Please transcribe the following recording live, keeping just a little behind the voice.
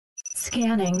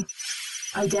Scanning.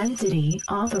 Identity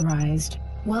authorized.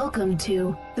 Welcome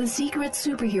to the Secret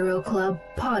Superhero Club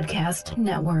Podcast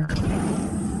Network.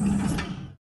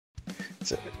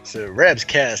 So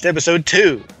Rabscast, episode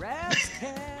 2.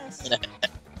 Rabscast.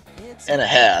 And a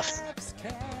half.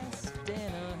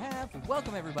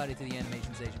 Welcome everybody to the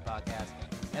Animation Station Podcast,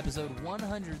 episode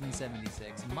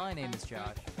 176. My name is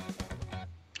Josh.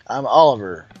 I'm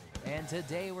Oliver. And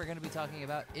today we're going to be talking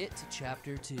about It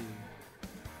Chapter 2.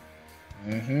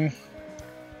 Mm-hmm.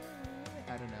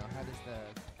 I don't know, how does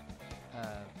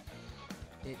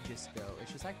the it just go?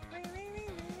 It's just like I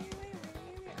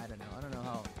don't know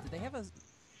how. Did they have a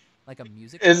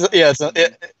music? It's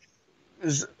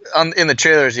in the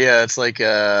trailers. Yeah, it's like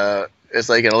an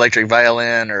electric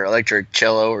violin or electric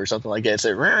cello or something like that. It's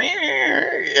like,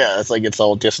 yeah, it's like it's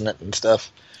all dissonant and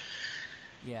stuff.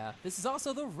 Yeah, this is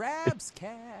also the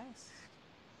Rabscast.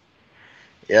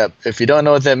 Yep. If you don't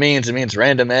know what that means, it means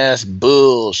random ass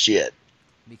bullshit.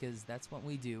 Because that's what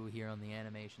we do here on the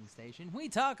Animation Station. We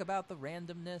talk about the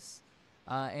randomness,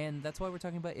 and that's why we're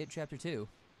talking about It Chapter 2.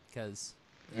 Because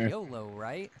YOLO,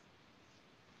 right?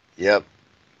 Yep.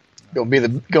 Gonna be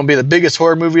the biggest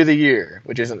horror movie of the year,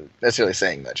 which isn't necessarily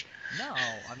saying much. No,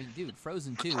 I mean, dude,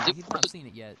 Frozen 2. You've not seen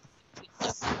it yet.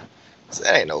 So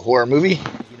that ain't no horror movie.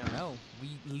 You don't know.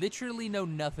 We literally know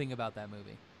nothing about that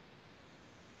movie,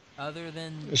 other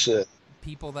than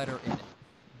people that are in it.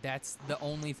 That's the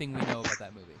only thing we know about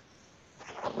that movie.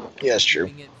 Yeah, it's true.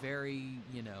 Keeping it very,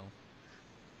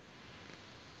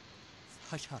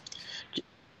 hush hush.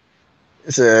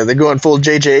 They're going full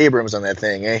J.J. Abrams on that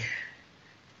thing, eh?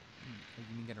 You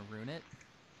mean gonna ruin it?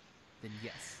 Then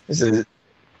yes. This is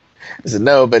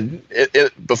no, but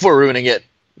before ruining it,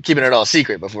 keeping it all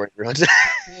secret before it ruins it.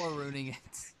 Before ruining it.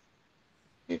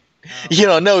 You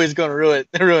don't know he's going to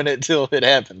ruin it until it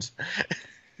happens.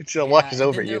 Until it washes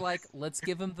over you. They're like, let's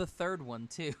give him the third one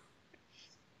too.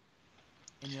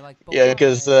 And you're like, yeah,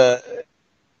 because yeah,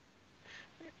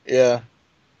 I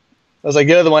was like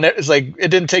the other one. It's like it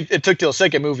took till the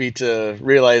second movie to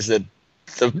realize that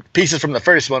the pieces from the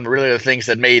first one were really the things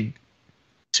that made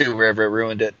two wherever it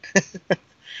ruined it.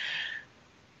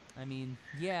 I mean,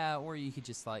 yeah, or you could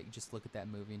just look at that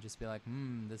movie and just be like,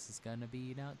 this is gonna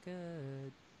be not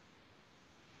good.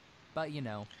 But it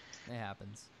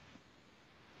happens.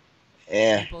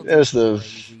 Yeah, People there's do the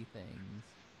crazy things.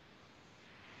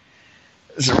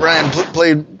 So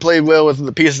Ryan played well with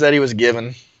the pieces that he was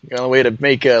given. The only way to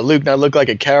make Luke not look like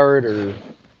a coward or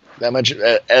that much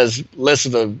as less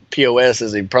of a POS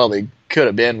as he probably could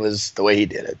have been was the way he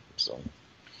did it. So.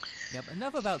 Yep.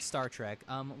 Enough about Star Trek.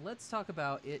 Let's talk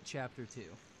about It Chapter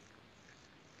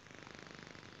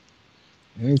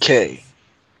 2. Okay.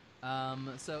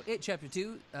 So It Chapter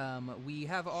 2, we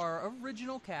have our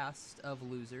original cast of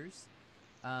losers,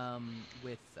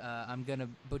 with, I'm gonna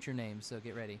butcher names, so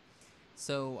get ready.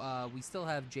 So, we still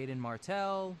have Jaden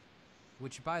Martell,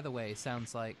 which, by the way,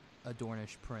 sounds like a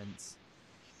Dornish prince.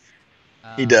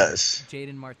 He does.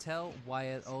 Jaden Martell,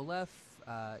 Wyatt Olaf,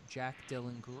 Jack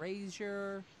Dylan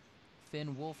Grazier,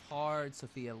 Finn Wolfhard,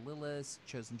 Sophia Lillis,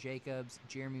 Chosen Jacobs, and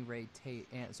Jeremy Ray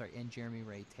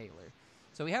Taylor.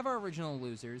 So we have our original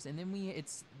losers, and then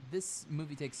this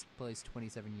movie takes place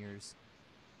 27 years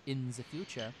in the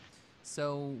future.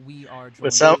 So we are joined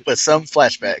with some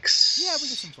flashbacks. Yeah, we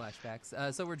get some flashbacks.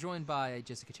 So we're joined by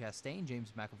Jessica Chastain,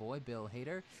 James McAvoy, Bill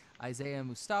Hader, Isaiah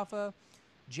Mustafa,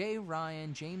 Jay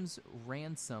Ryan, James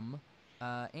Ransom,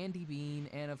 Andy Bean,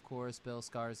 and of course Bill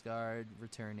Skarsgård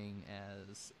returning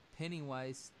as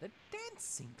Pennywise, the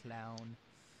dancing clown.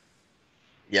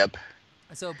 Yep.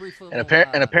 So briefly,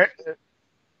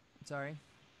 sorry.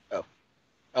 Oh,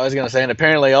 I was gonna say, and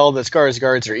apparently all the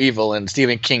Skarsgårds are evil in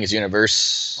Stephen King's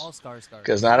universe. All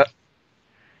Skarsgårds.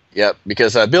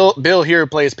 Because Bill here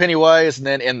plays Pennywise, and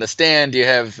then in The Stand you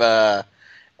have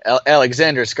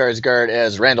Alexander Skarsgård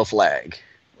as Randall Flagg,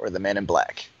 or the Man in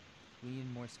Black. We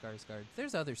need more Skarsgårds.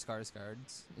 There's other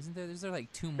Skarsgårds, isn't there? There's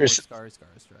like two more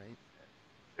Skarsgårds, right?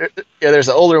 Yeah, there's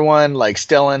an older one like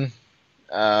Stellan.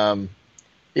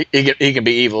 He can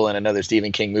be evil in another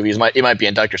Stephen King movie. He might be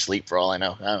in Dr. Sleep for all I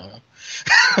know. I don't know.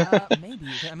 Maybe.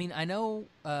 I mean, I know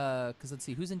because let's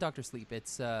see, who's in Dr. Sleep?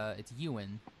 It's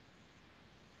Ewan.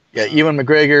 Yeah, Ewan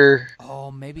McGregor.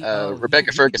 Oh, maybe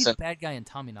Rebecca Ferguson. Bad guy in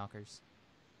Tommyknockers.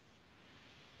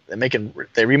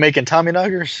 They remaking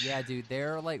Tommyknockers? Yeah, dude,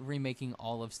 they're like remaking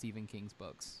all of Stephen King's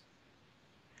books.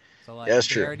 So like, that's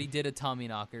they true. already did a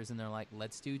Tommyknockers, and they're like,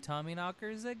 let's do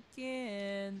Tommyknockers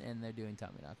again, and they're doing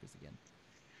Tommyknockers again.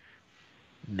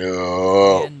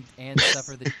 No. And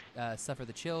Suffer the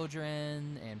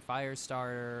Children and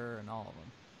Firestarter and all of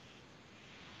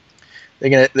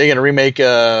them. They're gonna remake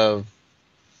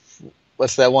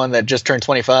what's that one that just turned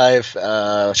 25?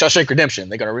 Shawshank Redemption.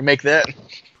 They're gonna remake that.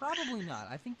 Probably not.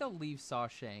 I think they'll leave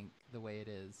Shawshank the way it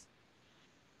is.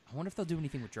 I wonder if they'll do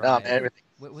anything with No, Drive. man,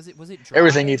 Was it Drive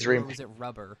everything needs or remake. was it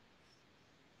Rubber?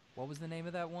 What was the name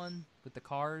of that one with the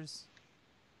cars?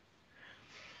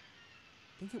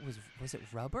 I think it was it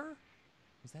Rubber?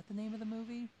 Was that the name of the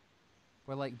movie?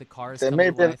 Where like the cars That come may to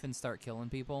have been- life and start killing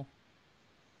people?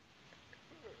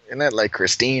 Isn't that like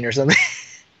Christine or something?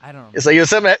 I don't know. It's like it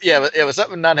was something. Yeah, but it was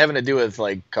something not having to do with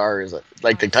like cars.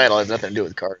 Like the title has nothing to do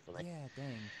with cars. I think. Yeah,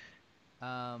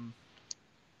 dang.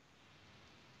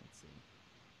 Let's see.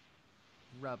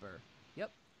 Rubber.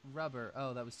 Yep, Rubber.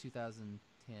 Oh, that was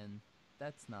 2010.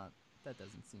 That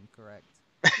doesn't seem correct.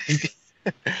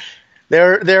 They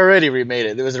already remade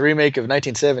it. There was a remake of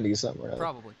 1970 something. Or other.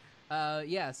 Probably.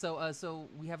 Yeah. So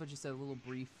we have just a little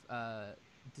brief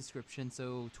description.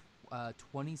 So,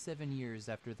 27 years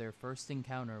after their first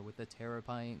encounter with the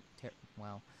terrifying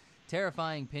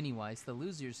Pennywise, the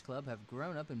Losers Club have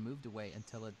grown up and moved away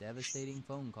until a devastating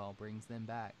phone call brings them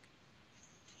back.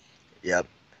 Yep.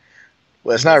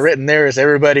 What's not written there is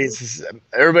everybody's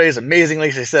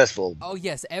amazingly successful. Oh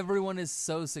yes, everyone is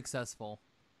so successful.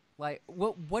 Like,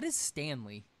 what is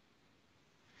Stanley?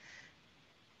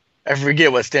 I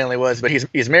forget what Stanley was, but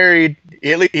he's married.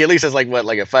 He at least has like a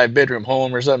 5-bedroom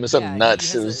home or something. Something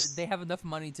nuts. They have enough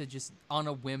money to just on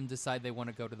a whim decide they want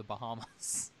to go to the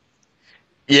Bahamas.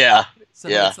 Yeah. So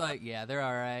Yeah. it's like, yeah, they're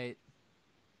all right.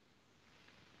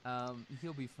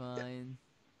 He'll be fine,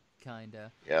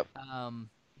 kinda. Yep.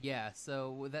 Yeah.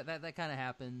 So that kind of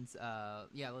happens.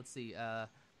 Yeah. Let's see.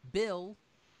 Bill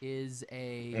is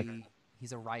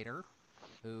he's a writer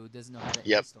who doesn't know how to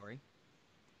end a story.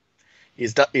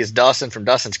 He's Dawson from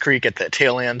Dawson's Creek at the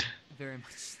tail end. Very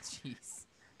much. Jeez.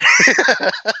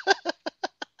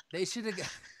 They should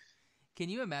have. Can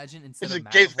you imagine instead of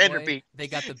James McAvoy, Vanderbeek. they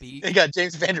got the beat? They got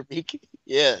James Vanderbeek.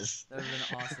 Yes. That would have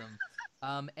been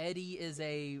awesome. Eddie is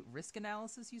a risk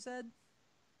analysis, you said?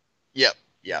 Yep.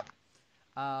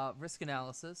 Risk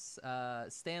analysis.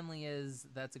 Stanley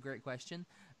that's a great question.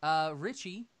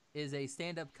 Richie is a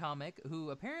stand-up comic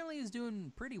who apparently is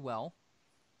doing pretty well.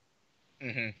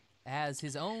 Mm-hmm. Has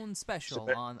his own special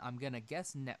on, I'm going to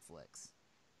guess, Netflix.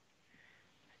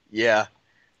 Yeah.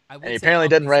 And he apparently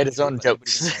doesn't write his own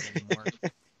jokes.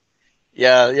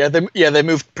 Yeah. They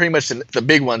moved pretty much. The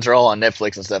big ones are all on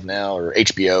Netflix and stuff now, or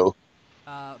HBO.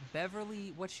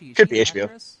 Beverly, what's she? Could be HBO.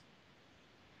 Actress?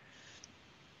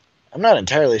 I'm not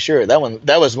entirely sure. That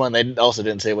was one they also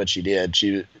didn't say what she did.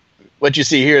 What you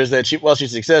see here is that while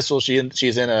she's successful,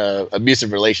 she's in a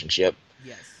abusive relationship.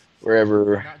 Yes.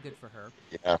 Wherever. Not good for her.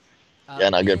 Yeah. Yeah,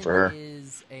 not good for her.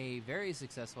 Is a very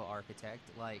successful architect,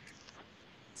 like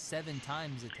 7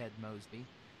 times a Ted Mosby.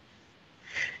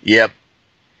 Yep.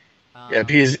 Yep.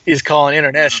 He's calling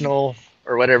international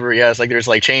or whatever. Yeah, it's like there's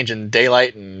like change in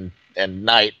daylight and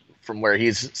night from where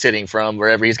he's sitting from.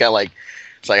 Wherever he's got like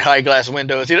it's like high glass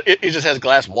windows. He just has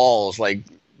glass walls, like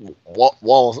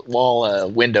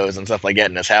wall windows and stuff like that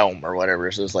in his home or whatever.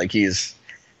 So it's like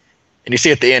and you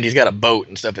see at the end he's got a boat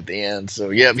and stuff at the end.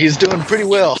 So yeah, he's doing pretty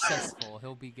well. Successful,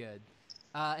 he'll be good.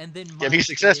 And then Mike if he's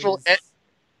successful,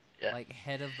 like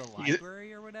head of the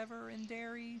library or whatever in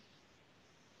Derry.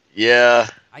 Yeah,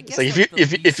 I guess like like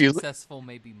if you successful,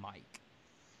 maybe Mike.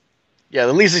 Yeah,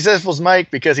 the least successful is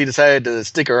Mike because he decided to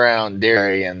stick around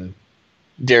Derry, and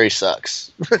Derry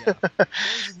sucks. Yeah.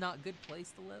 Derry's is not a good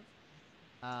place to live.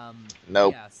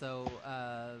 Nope. Yeah, so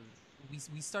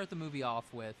we start the movie off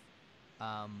with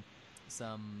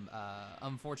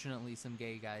unfortunately some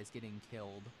gay guys getting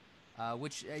killed,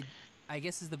 which I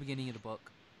guess is the beginning of the book.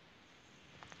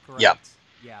 Correct? Yeah.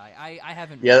 Yeah, I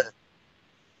haven't Yeah. read it.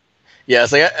 Yeah,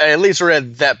 it's like I at least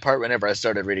read that part whenever I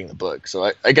started reading the book.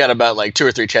 So I got about like 2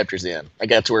 or 3 chapters in. I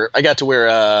got to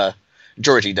where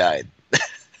Georgie died.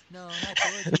 No, not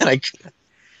Georgie.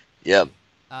 Yep.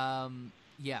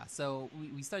 Yeah, so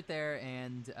we start there,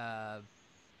 and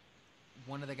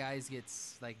one of the guys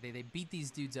gets like they beat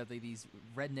these dudes up. These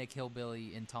redneck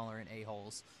hillbilly intolerant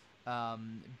a-holes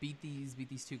beat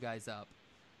these 2 guys up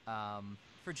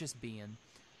for just being,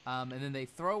 and then they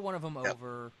throw one of them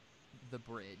over the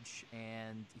bridge,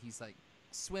 and he's like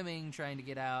swimming trying to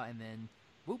get out, and then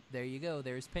whoop, there you go,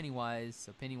 there's Pennywise.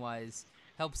 So Pennywise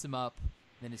helps him up,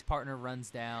 then his partner runs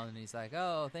down, and he's like,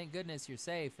 oh, thank goodness you're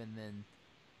safe, and then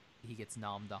he gets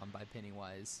nommed on by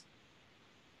Pennywise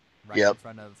right in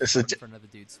front of the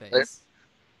dude's face.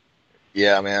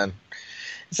 Yeah, man.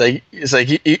 It's like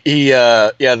he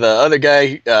the other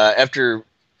guy after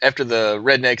the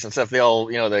rednecks and stuff, they all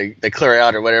they clear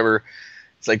out or whatever.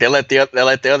 It's like they let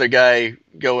the other guy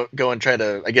go and try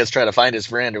to find his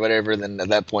friend or whatever. Then at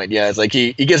that point, yeah, it's like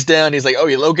he gets down. He's like, oh,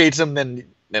 he locates him. Then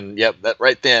yep,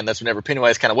 that's whenever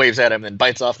Pennywise kind of waves at him and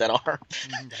bites off that arm.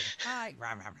 Hi.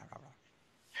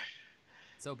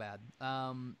 So bad.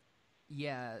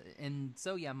 Yeah, and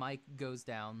so yeah, Mike goes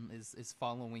down, is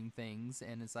following things,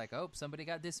 and it's like, oh, somebody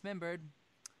got dismembered.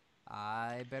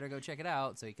 I better go check it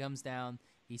out. So he comes down.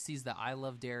 He sees the I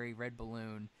Love Derry red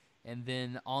balloon, and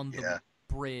then on the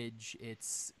bridge,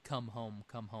 it's come home,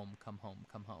 come home, come home,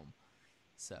 come home.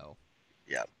 So,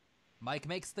 yeah, Mike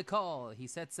makes the call. He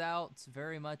sets out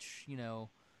very much,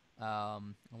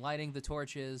 lighting the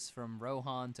torches from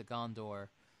Rohan to Gondor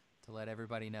to let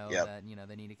everybody know that,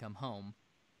 they need to come home.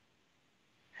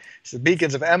 So the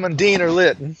beacons of Amundine are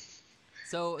lit.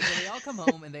 So they all come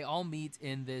home and they all meet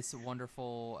in this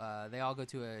wonderful. They all go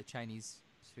to a Chinese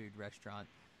food restaurant,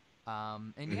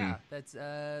 and that's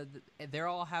they're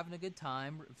all having a good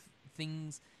time.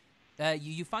 Things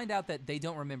you find out that they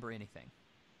don't remember anything.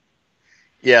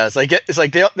 Yeah, it's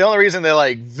like the only reason they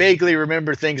like vaguely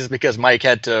remember things is because Mike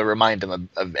had to remind them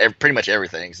of pretty much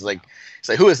everything. It's like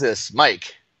who is this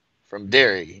Mike from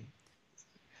Derry?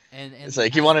 And it's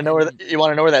like you want to know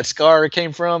where that scar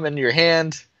came from in your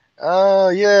hand. Oh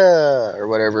yeah, or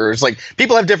whatever. It's like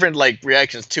people have different like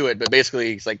reactions to it, but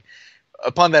basically it's like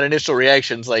upon that initial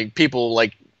reaction, it's like people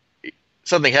like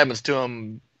something happens to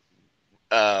them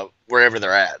wherever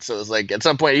they're at. So it's like at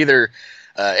some point either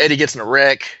Eddie gets in a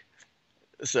wreck.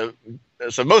 So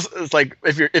most it's like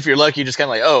if you're lucky, just kind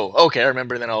of like, oh, okay, I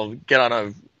remember. Then I'll get on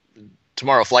a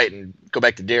tomorrow flight and go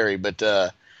back to Derry. But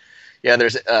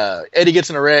there's Eddie gets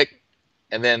in a wreck,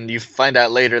 and then you find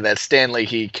out later that Stanley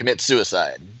he commits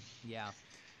suicide. Yeah.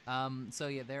 So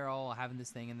yeah, they're all having this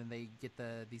thing, and then they get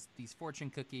these fortune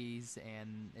cookies,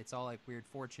 and it's all like weird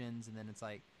fortunes, and then it's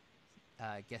like,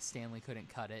 guess Stanley couldn't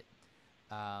cut it.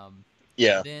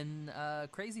 Then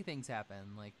crazy things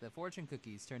happen, like the fortune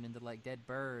cookies turn into like dead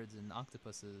birds and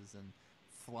octopuses and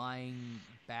flying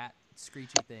bat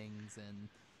screechy things, and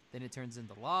then it turns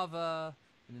into lava,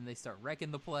 and then they start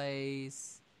wrecking the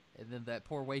place, and then that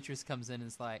poor waitress comes in and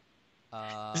is like,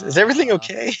 is everything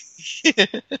okay?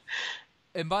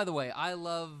 And by the way, I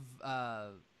love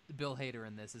Bill Hader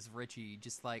in this as Richie,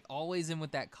 just like always in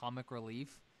with that comic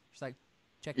relief. Just like,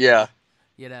 check it out.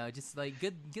 Just like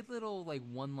good little like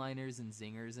one-liners and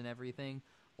zingers and everything.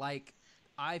 Like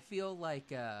I feel like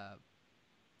Bill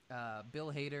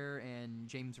Hader and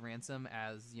James Ransom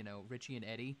as Richie and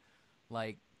Eddie,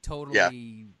 like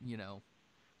totally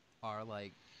are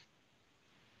like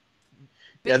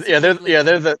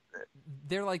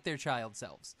they're like their child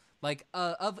selves. Like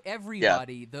of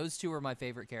everybody, those two are my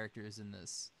favorite characters in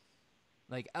this.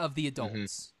 Like of the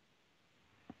adults.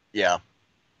 Yeah.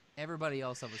 Everybody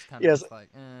else I was kind of just like,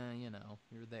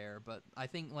 you're there. But I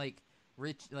think like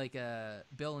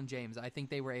Bill and James, I think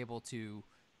they were able to,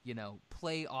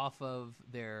 play off of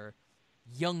their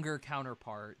younger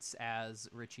counterparts as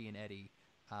Richie and Eddie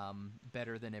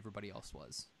better than everybody else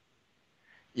was.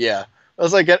 Yeah. I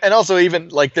was like, and also even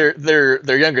like their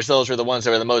younger selves were the ones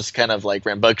that were the most kind of like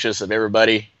rambunctious of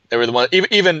everybody. They were the one,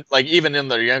 even in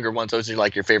their younger ones, those are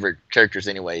like your favorite characters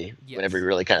anyway. Yes. Whenever you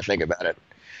really kind of think about it.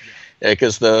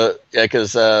 Because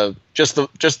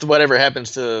just whatever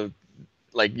happens to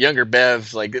like younger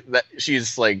Bev, like that,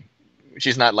 she's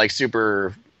not like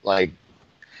super like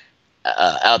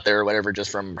out there or whatever,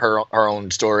 just from her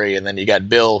own story. And then you got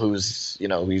Bill, who's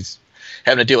he's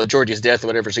having to deal with Georgie's death or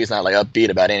whatever, so he's not like upbeat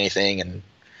about anything. And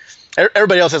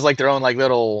everybody else has like their own like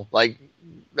little like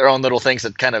their own little things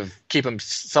that kind of keep him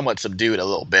somewhat subdued a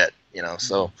little bit,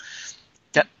 So.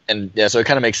 And so it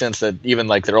kind of makes sense that even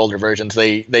like their older versions,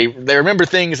 they remember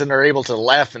things and are able to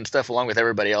laugh and stuff along with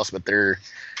everybody else, but they're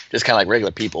just kind of like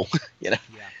regular people, Yeah.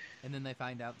 And then they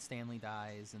find out Stanley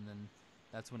dies, and then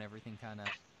that's when everything kind of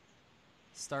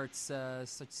starts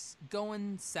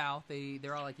going south.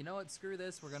 They're all like, you know what, screw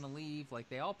this, we're gonna leave. Like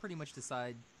they all pretty much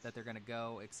decide that they're gonna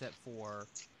go, except for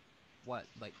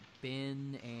like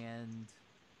Ben and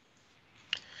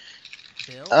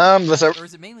Bill, or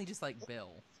is it mainly just like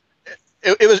Bill?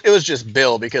 It was just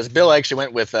Bill, because Bill actually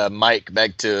went with Mike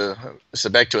back to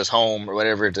his home or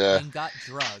whatever and got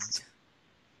drugged.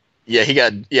 Yeah, he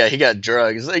got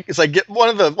drugged. It's like one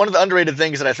of the underrated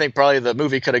things that I think probably the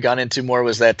movie could have gone into more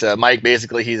was that Mike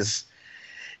basically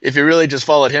if you really just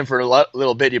followed him for a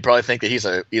little bit, you'd probably think that he's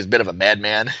a bit of a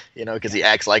madman, because he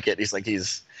acts like it.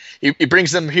 He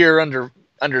brings them here under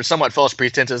somewhat false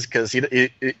pretenses, because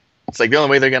it's like the only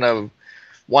way they're gonna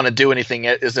want to do anything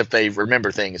is if they remember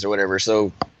things or whatever.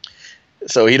 So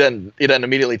he doesn't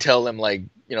immediately tell them like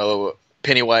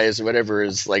Pennywise or whatever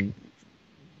is like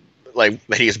like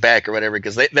that he's back or whatever,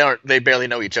 because they barely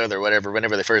know each other or whatever.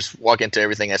 Whenever they first walk into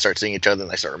everything, they start seeing each other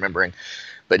and they start remembering.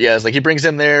 But yeah, it's like he brings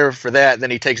him there for that. Then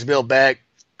he takes Bill back,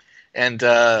 and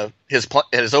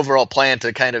his overall plan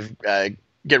to kind of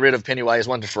get rid of Pennywise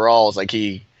once and for all is like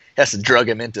he has to drug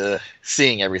him into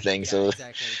seeing everything. Yeah, so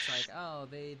exactly. It's like, oh,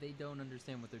 they don't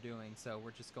understand what they're doing, so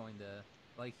we're just going to,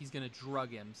 like, he's going to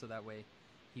drug him so that way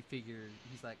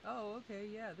he's like, oh, okay,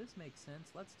 yeah, this makes sense.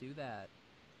 Let's do that.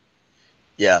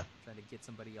 Yeah. Trying to get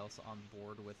somebody else on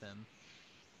board with him.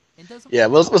 It doesn't Yeah,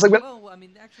 work out. like, well, I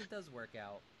mean, it actually does work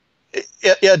out.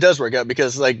 Yeah, it does work out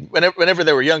because like whenever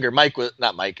they were younger,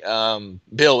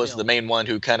 Bill was the main one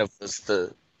who kind of was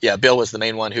Bill was the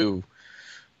main one who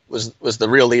was the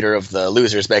real leader of the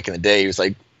losers back in the day. He was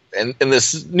like, and in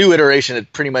this new iteration,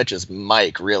 it pretty much is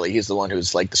Mike. Really, he's the one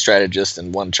who's like the strategist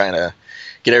and one trying to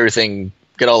get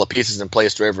all the pieces in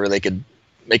place wherever they could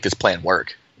make this plan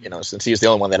work. You know, since he's the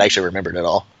only one that actually remembered it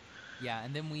all. Yeah,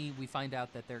 and then we find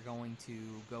out that they're going to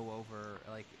go over,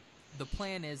 like, the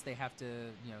plan is they have to,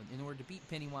 you know, in order to beat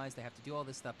Pennywise, they have to do all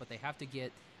this stuff, but they have to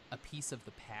get a piece of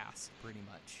the past, pretty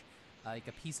much. Like,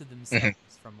 a piece of themselves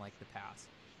from, like, the past.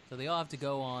 So they all have to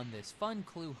go on this fun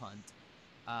clue hunt,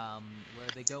 where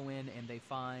they go in and they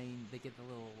get the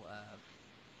little,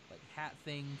 like, hat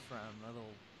thing from a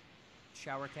little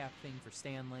shower cap thing for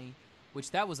Stanley, which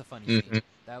that was a funny scene.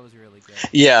 That was really good.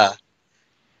 Yeah.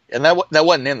 And that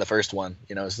wasn't in the first one,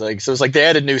 you know. It's like they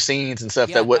added new scenes and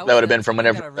stuff that would have been from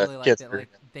whenever kids. Like,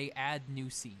 they add new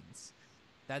scenes.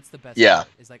 That's the best. Yeah, part,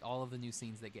 is like all of the new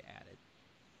scenes that get added.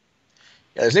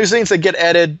 Yeah, there's new scenes that get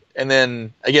added, and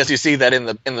then I guess you see that in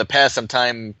the past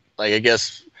sometime, like I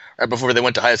guess right before they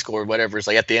went to high school or whatever. It's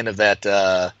like at the end of that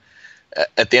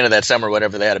summer, or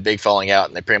whatever, they had a big falling out,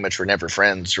 and they pretty much were never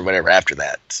friends or whatever after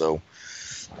that. So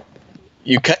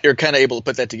you're kind of able to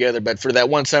put that together. But for that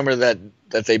one summer that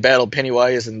they battled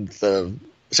Pennywise, and the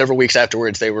several weeks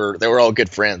afterwards, they were all good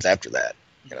friends after that.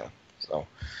 You know,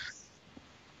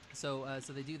 so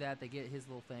they do that. They get his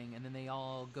little thing, and then they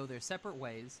all go their separate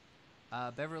ways.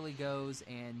 Beverly goes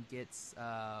and gets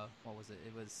what was it?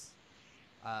 It was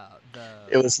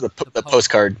the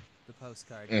postcard. The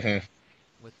postcard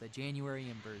with the January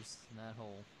embers and that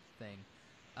whole thing.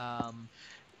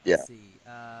 Let's see.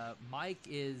 Mike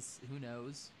is, who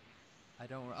knows? I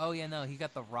don't. Oh yeah, no, he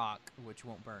got the rock, which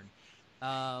won't burn.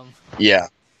 Yeah.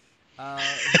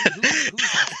 Who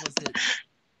was it?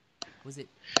 Was it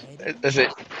Eddie? That's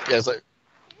it. Yeah, it's like.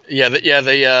 Yeah,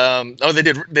 they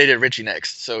did Richie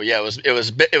next. So yeah, it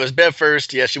was Bev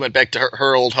first. Yeah, she went back to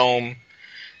her old home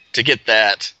to get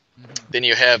that. Then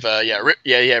you have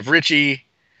you have Richie,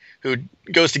 who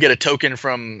goes to get a token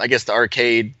from, I guess, the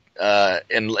arcade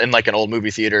in like an old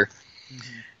movie theater.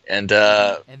 And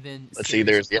then let's see,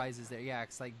 there's surprises there. Yeah,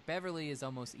 it's like Beverly is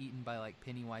almost eaten by like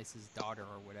Pennywise's daughter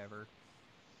or whatever.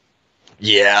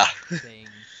 Yeah. Thing.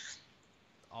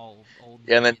 All old.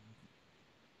 Yeah, and then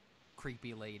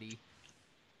creepy lady.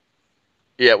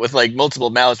 Yeah, with like multiple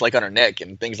mouths like on her neck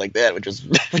and things like that, which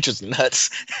was nuts.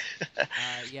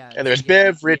 Yeah. And there's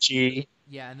Bev, Richie.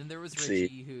 Yeah, and then there was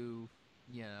Richie who,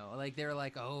 you know, like they were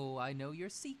like, "Oh, I know your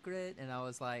secret," and I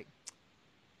was like,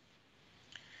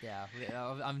 "Yeah."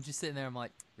 I'm just sitting there. I'm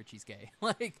like, "Richie's gay."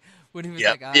 Like when he was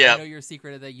like, "I know your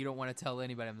secret that you don't want to tell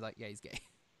anybody." I'm like, "Yeah, he's gay."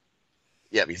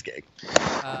 Yep, he's gay.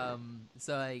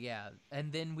 So yeah,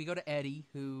 and then we go to Eddie,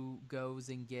 who goes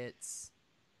and gets,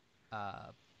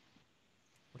 what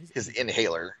is his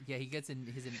inhaler? Yeah, he gets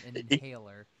an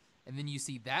inhaler, and then you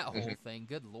see that whole thing.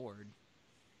 Good lord.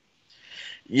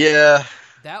 Yeah.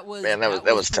 That was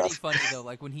tough. Pretty funny though.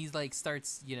 Like when he's like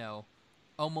starts, you know,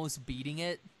 almost beating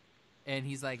it, and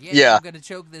he's like, "Yeah, I'm gonna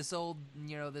choke this old,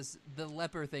 you know, the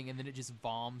leper thing," and then it just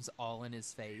bombs all in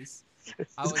his face.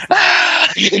 I was like,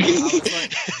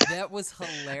 that was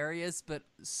hilarious, but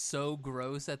so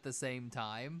gross at the same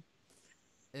time.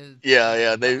 They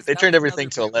turned everything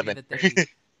to 11.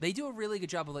 They do a really good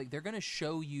job of like they're gonna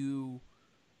show you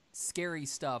scary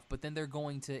stuff, but then they're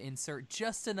going to insert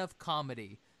just enough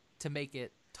comedy to make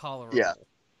it tolerable.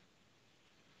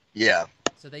 Yeah.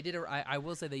 So they did I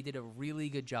will say they did a really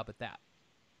good job at that.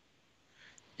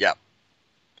 Yeah.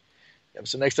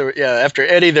 So next, after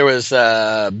Eddie, there was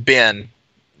Ben.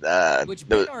 Which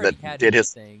Ben already had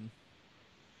his thing.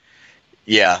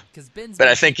 Yeah, because Ben's. But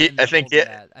I think he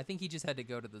just had to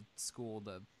go to the school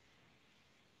to.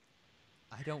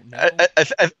 I don't know.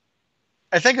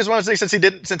 I think it's one of those things since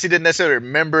he didn't necessarily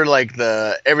remember like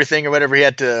the everything or whatever, he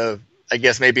had to, I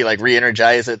guess, maybe like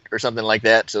re-energize it or something like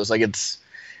that. So it's like it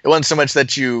wasn't so much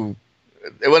that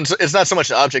it's not so much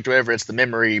the object or whatever, it's the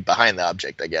memory behind the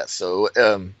object, I guess. So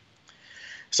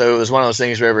So it was one of those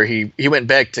things wherever he went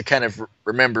back to kind of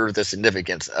remember the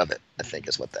significance of it. I think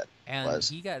is what that And was.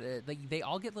 he got like they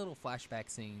all get little flashback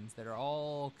scenes that are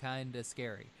all kind of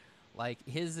scary. Like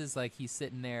his is like he's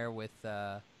sitting there with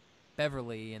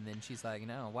Beverly, and then she's like,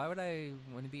 "No, why would I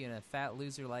want to be in a fat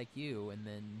loser like you?" And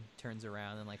then turns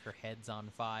around and like her head's on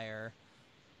fire,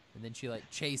 and then she like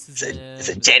chases him. It's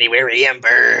a January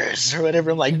embers or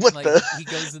whatever. I'm like, what like, the? He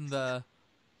goes in the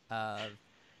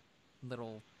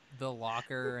the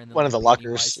locker, and then One like, of the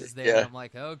Pennywise lockers. is there, Yeah. and I'm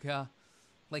like, oh god.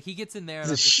 Like he gets in there, and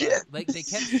I'm just Shit. like they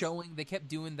kept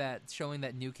doing that, showing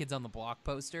that New Kids on the Block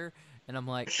poster, and I'm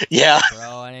like, Yeah. bro,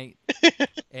 I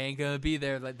ain't gonna be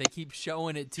there. Like they keep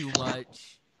showing it too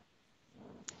much.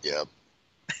 Yep.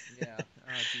 Yeah.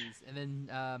 Oh jeez. And then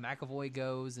McAvoy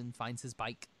goes and finds his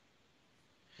bike,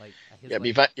 like his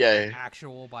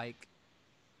actual bike.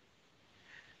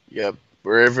 Yep.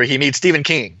 Wherever he meets Stephen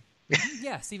King.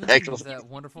 Yeah, Stephen King was a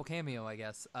wonderful cameo, I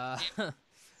guess.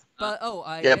 But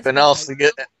I guess and also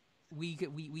we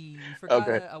forgot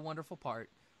Okay. a wonderful part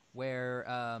where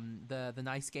the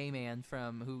nice gay man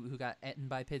from who got eaten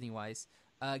by Pennywise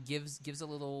gives a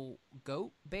little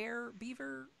goat, bear,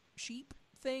 beaver, sheep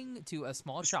thing to a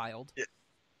small child.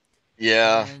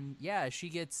 Yeah. And yeah, she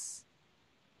gets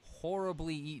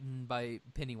horribly eaten by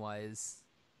Pennywise.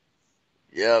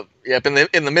 Yep.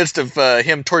 In the midst of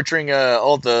him torturing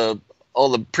all the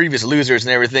previous losers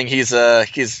and everything, he's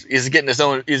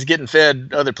getting fed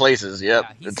other places. Yep.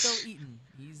 Yeah, he's still eating.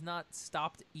 He's not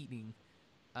stopped eating.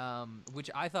 Which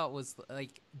I thought was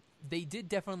like they did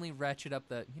definitely ratchet up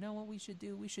the. You know what we should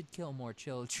do? We should kill more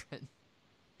children.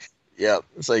 Yeah,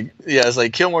 it's like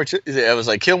kill more. It was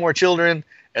like kill more children,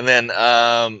 and then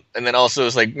also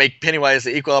it's like make Pennywise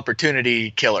the equal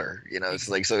opportunity killer. You know, it's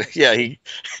like so. Yeah,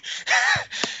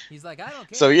 he's like, I don't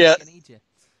care. So yeah, I'm gonna eat you.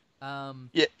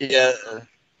 Yeah.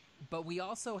 But we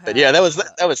also have. But yeah, that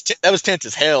was tense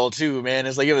as hell too, man.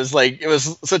 It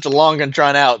was such a long and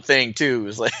drawn out thing too. It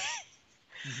was like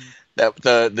that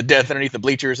the death underneath the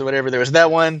bleachers or whatever. There was that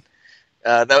one.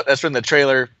 That's from the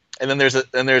trailer. And then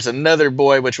there's another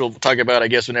boy, which we'll talk about, I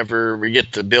guess, whenever we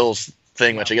get to Bill's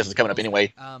thing, which I guess is coming up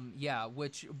anyway.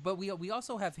 But we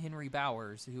also have Henry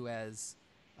Bowers, who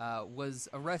was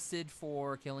arrested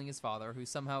for killing his father, who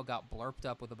somehow got blurped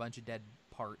up with a bunch of dead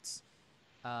parts.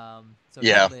 So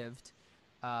he lived,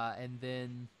 and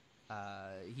then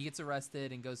he gets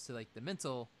arrested and goes to like the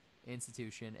mental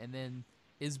institution, and then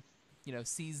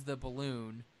sees the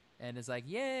balloon and is like,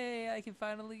 "Yay! I can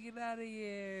finally get out of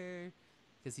here."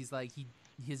 Because he's like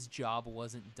his job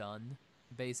wasn't done,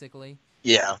 basically.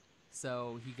 Yeah.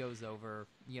 So he goes over.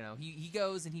 He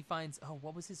goes and he finds. Oh,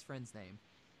 what was his friend's name?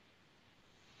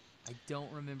 I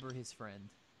don't remember his friend.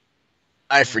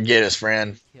 I forget his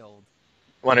friend. Killed.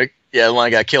 The one who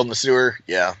got killed in the sewer.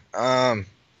 Yeah. Oh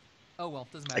well,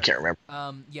 doesn't matter. I can't remember.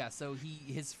 Yeah. So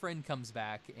his friend comes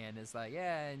back and is like,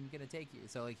 "Yeah, I'm gonna take you."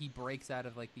 So like he breaks out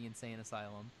of like the insane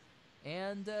asylum,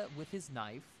 and with his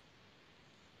knife.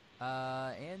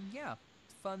 And yeah,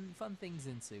 fun things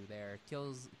ensue there.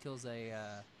 Kills a.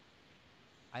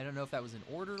 I don't know if that was an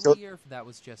orderly or if that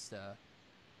was just a.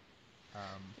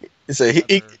 So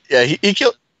he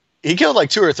killed like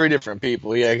 2 or 3 different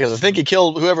people. Yeah, because I think he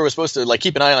killed whoever was supposed to like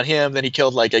keep an eye on him. Then he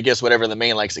killed like I guess whatever the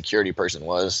main like security person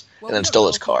was, and then stole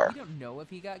his car. We don't know if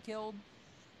he got killed.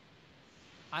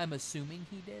 I'm assuming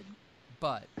he did,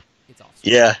 but it's awesome.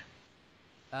 Yeah.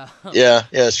 Yeah,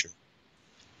 that's true.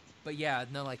 But yeah,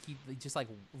 no, like he just like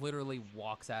literally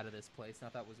walks out of this place, and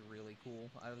I thought was really cool.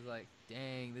 I was like,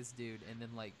 dang, this dude. And then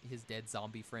like his dead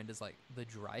zombie friend is like the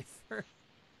driver.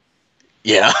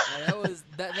 Yeah.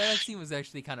 that scene was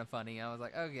actually kind of funny. I was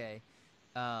like, okay.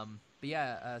 But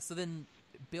yeah, so then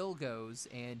Bill goes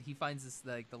and he finds this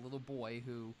like the little boy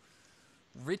who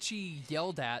Richie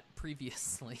yelled at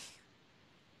previously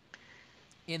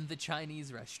in the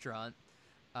Chinese restaurant.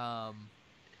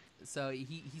 So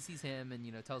he sees him and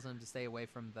tells him to stay away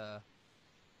from the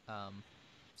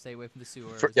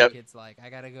sewers. The kid's like, I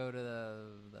gotta go to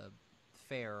the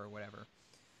fair or whatever.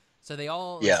 So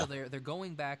so they're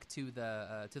going back to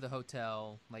the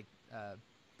hotel. Like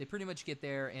they pretty much get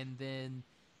there, and then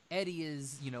Eddie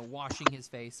is washing his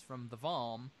face from the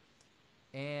Vom,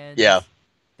 and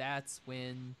that's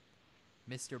when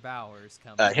Mr. Bowers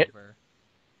comes over.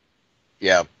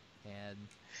 Yeah. And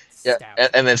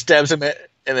then stabs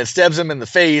him in the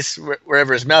face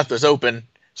wherever his mouth was open.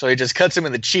 So he just cuts him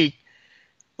in the cheek,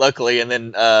 luckily, and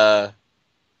then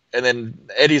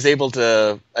Eddie's able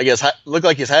to, I guess, look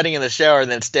like he's hiding in the shower, and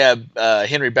then stab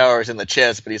Henry Bowers in the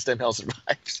chest, but he somehow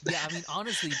survives. Yeah, I mean,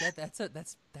 honestly,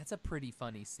 that's a pretty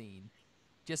funny scene.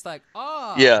 Just like,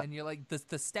 yeah, and you're like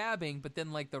the stabbing, but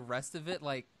then like the rest of it,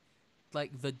 like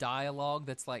like the dialogue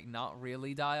that's like not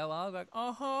really dialogue, like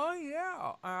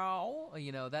yeah, ow,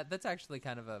 that's actually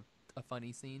kind of a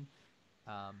funny scene.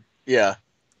 Yeah.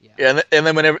 Yeah. Yeah, and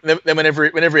then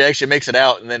whenever he actually makes it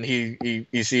out, and then he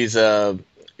sees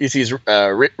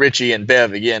Richie and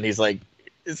Bev again, he's like,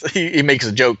 he makes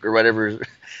a joke or whatever.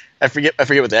 I forget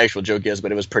what the actual joke is,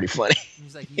 but it was pretty funny.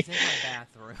 He's like, he's in my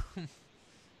bathroom,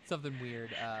 something weird.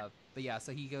 But yeah,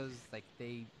 so he goes, like,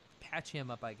 they patch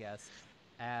him up, I guess,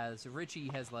 as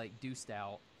Richie has like deuced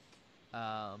out.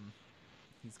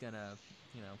 He's gonna,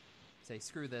 say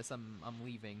screw this, I'm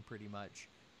leaving, pretty much.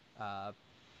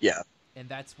 Yeah. And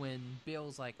that's when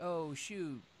Bill's like, oh,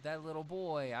 shoot, that little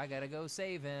boy, I gotta go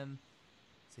save him.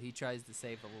 So he tries to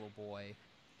save the little boy,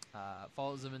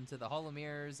 follows him into the Hall of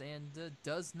Mirrors, and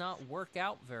does not work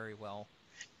out very well.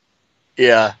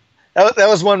 Yeah. That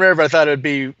was one wherever I thought it would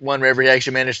be one wherever he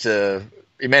actually managed to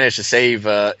save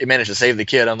the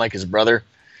kid, unlike his brother.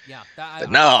 Yeah.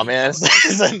 Man. I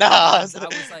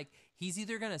was like, he's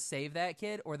either going to save that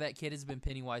kid or that kid has been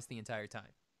Pennywise the entire time.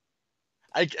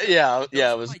 It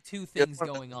was like two things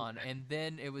going on, and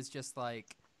then it was just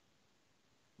like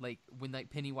when like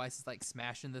Pennywise is like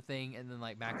smashing the thing, and then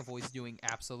like McAvoy's doing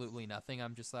absolutely nothing.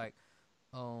 I'm just like,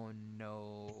 oh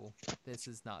no, this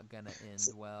is not gonna end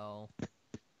well.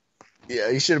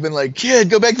 Yeah, he should have been like, kid,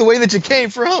 go back the way that you came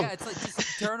from. Yeah, it's like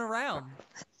just turn around.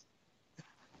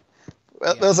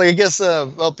 Well, that was like, I guess,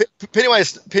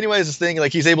 Pennywise's thing,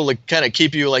 like he's able to kind of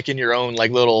keep you like in your own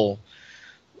like little.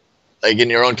 Like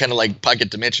in your own kind of like pocket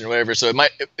dimension or whatever, so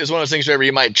it's one of those things where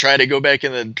you might try to go back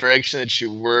in the direction that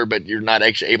you were, but you're not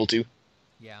actually able to.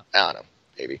 Yeah. I don't know,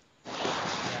 maybe.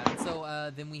 Yeah.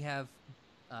 So then we have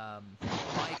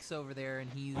Mike's over there, and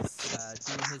he's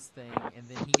doing his thing, and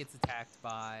then he gets attacked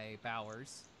by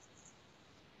Bowers.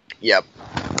 Yep.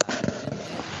 And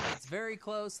it's very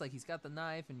close. Like he's got the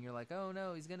knife, and you're like, oh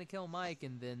no, he's gonna kill Mike,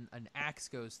 and then an axe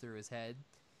goes through his head,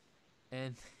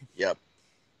 and yep.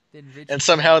 And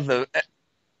somehow the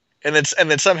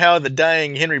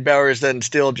dying Henry Bowers then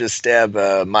still just stab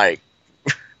Mike.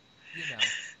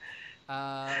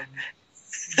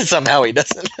 Somehow he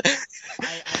doesn't. I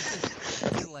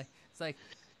feel like it's like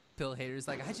Bill Hader's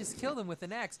like, I just killed him with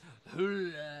an axe,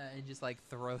 and just like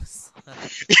throws.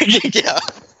 Yeah.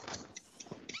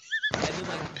 And then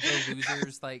like the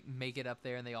losers like make it up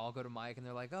there, and they all go to Mike, and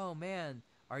they're like, oh man,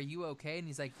 are you okay? And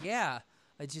he's like, yeah.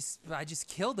 I just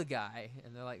killed a guy,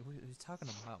 and they're like, "Who's talking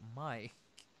about Mike?"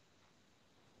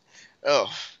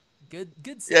 Oh, good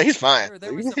scene. Yeah, he's fine.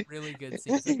 There were some really good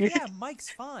scenes. Like, yeah,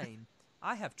 Mike's fine.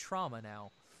 I have trauma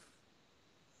now.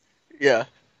 Yeah,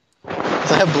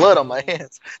 I have blood on my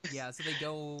hands. Yeah, so they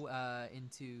go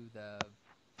into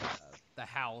the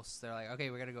house. They're like, okay,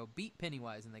 we're gonna go beat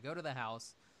Pennywise, and they go to the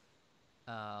house.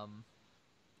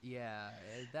 Yeah,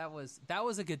 that was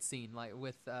a good scene, like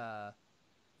with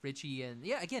Richie and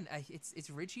it's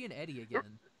Richie and Eddie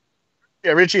again.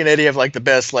 Yeah, Richie and Eddie have like the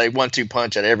best like 1-2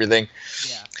 punch at everything.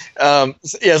 Yeah.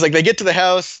 It's like they get to the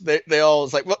house. They all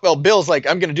it's like, well, Bill's like,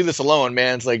 I'm gonna do this alone,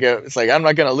 man. It's like I'm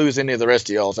not gonna lose any of the rest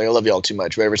of y'all. It's like, I love y'all too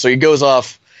much, whatever. So he goes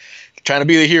off, trying to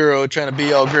be the hero, trying to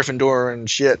be all Gryffindor and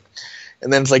shit.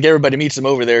 And then it's like everybody meets him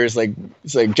over there. It's like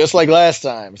just like last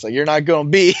time. It's like you're not gonna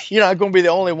be the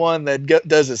only one that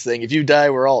does this thing. If you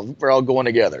die, we're all going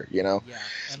together. Yeah,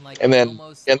 and they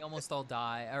almost all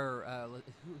die. Or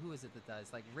who is it that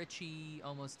dies? Like Richie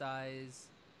almost dies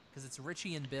because it's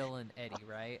Richie and Bill and Eddie,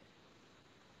 right?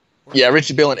 Or yeah,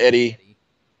 Richie, Bill, and Eddie.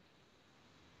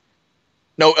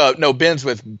 No, Ben's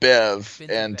with Bev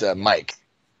and Mike.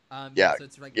 So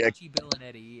it's like Richie, Bill, and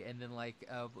Eddie, and then like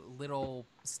a little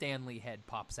Stanley head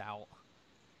pops out.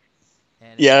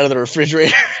 And out of the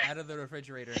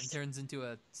refrigerator. And turns into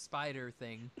a spider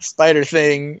thing. It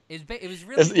was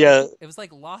really it was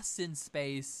like Lost in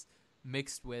Space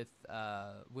mixed with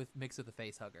a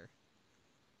face hugger.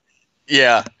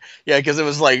 Yeah, because it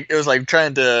was like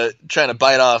trying to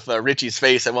bite off Richie's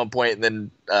face at one point, and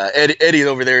then Eddie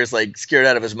over there is like scared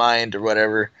out of his mind or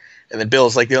whatever. And then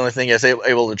Bill's like the only thing he's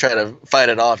able to try to fight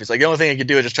it off. He's like, the only thing I could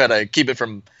do is just try to keep it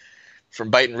from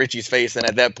biting Richie's face. And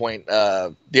at that point,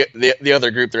 the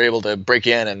other group, they're able to break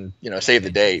in and save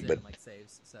the day. But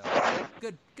saves. So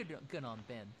good on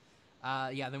Ben.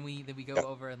 Then we go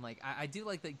over and like I do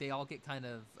like that they all get kind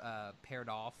of paired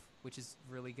off, which is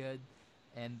really good.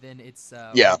 And then it's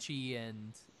Richie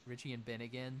and Ben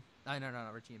again. No,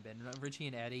 not Richie and Ben. Richie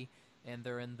and Eddie, and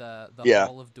they're in the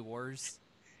Hall of Doors.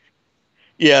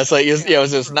 Yeah, it's like it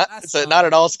was just not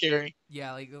at all scary.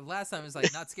 Yeah, like last time it was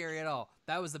like not scary at all.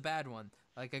 That was the bad one.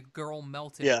 Like a girl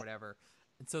melted or whatever.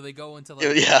 And so they go into like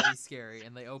really scary,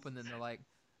 and they open and they're like,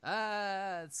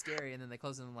 it's scary. And then they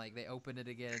close it and like they open it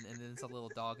again, and then it's a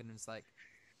little dog, and it's like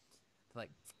 "Fuck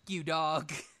you,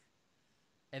 dog."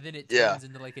 And then it turns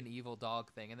into like an evil dog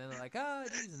thing, and then they're like, "Ah,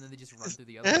 geez," and then they just run through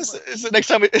the other. Is it next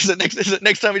time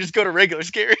we just go to regular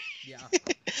scary? Yeah.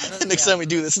 Next time we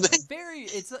do this thing.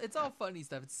 It's all funny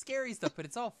stuff. It's scary stuff, but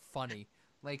it's all funny.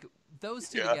 Like those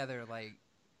two together, like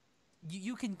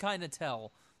you can kind of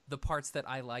tell the parts that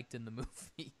I liked in the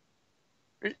movie.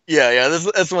 Yeah.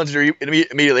 That's the ones you're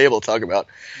immediately able to talk about.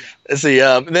 Yeah. Let's see.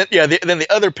 And then the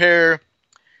other pair.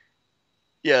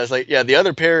 Yeah, it's like the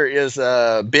other pair is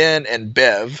Ben and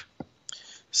Bev.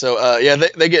 So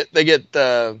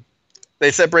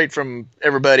they separate from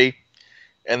everybody,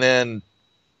 and then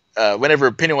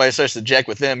whenever Pennywise starts to jack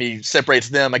with them, he separates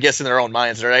them. I guess in their own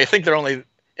minds. Or I think they're only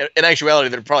in actuality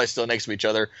they're probably still next to each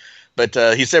other, but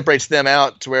he separates them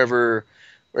out to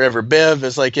wherever Bev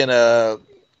is like in a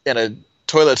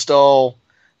toilet stall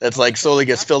that's like slowly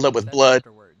gets filled up with blood.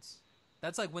 Afterwards.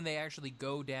 That's like when they actually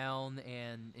go down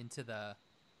and into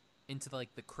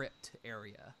like the crypt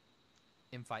area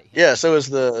and fight him. Yeah, so is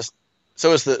the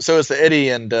Eddie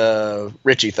and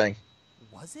Richie thing.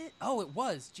 Was it? Oh, it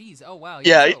was. Jeez. Oh, wow.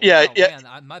 Yeah. Man,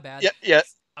 my bad. Yeah.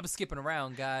 I'm skipping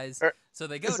around, guys. So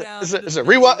they go down. It's a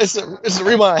rewind. It's a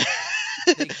rewind.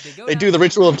 They do the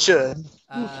ritual of Chud.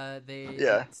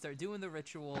 They start doing the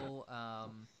ritual,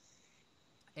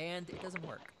 and it doesn't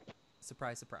work.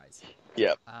 Surprise, surprise.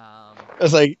 Yeah.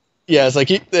 It's like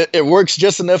it works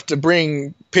just enough to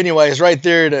bring Pennywise right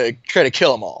there to try to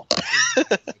kill them all.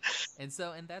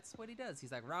 Exactly. And that's what he does.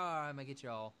 He's like, "Rah, I'm gonna get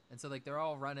y'all." And so like they're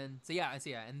all running. So yeah,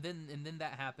 and then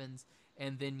that happens,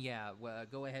 and then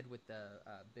go ahead with the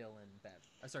Bill and Bev.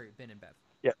 Ben and Bev.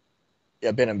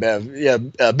 Yeah, Ben and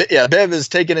Bev. Bev is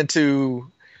taken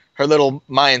into her little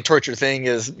Mayan torture thing.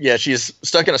 She's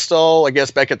stuck in a stall, I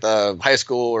guess, back at the high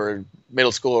school or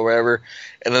middle school or wherever,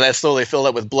 and then that's slowly filled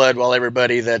up with blood while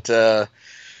everybody that her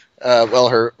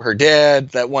dad,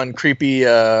 that one creepy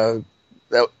her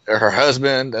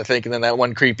husband, I think, and then that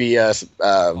one creepy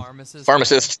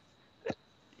pharmacist.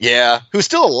 Yeah, who's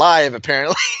still alive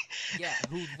apparently. Yeah,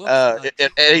 who looks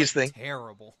Eddie's thing.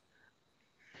 Terrible.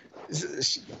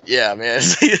 Yeah, man,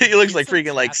 he looks like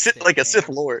freaking like a Sith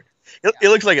Lord. It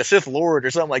looks like a Sith Lord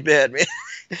or something like that, man.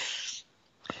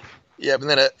 Yeah, but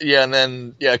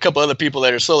then a couple other people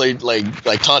that are slowly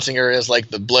like taunting her as like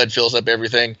the blood fills up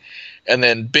everything, and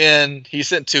then Ben, he's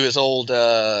sent to his old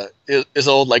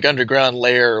like underground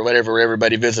lair or whatever where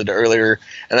everybody visited earlier,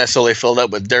 and that's slowly filled up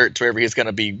with dirt to wherever he's going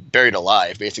to be buried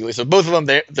alive, basically. So both of them,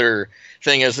 their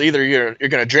thing is either you're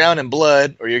going to drown in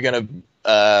blood or you're going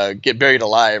to get buried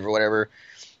alive or whatever,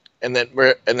 and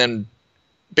then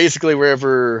basically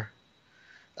wherever.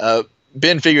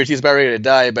 Ben figures he's about ready to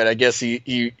die, but I guess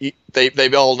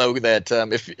they all know that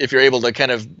if you're able to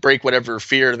kind of break whatever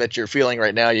fear that you're feeling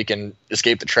right now, you can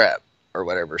escape the trap or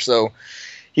whatever. So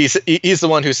he's the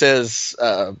one who says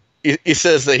he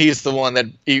says that he's the one that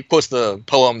he quotes the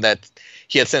poem that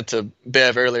he had sent to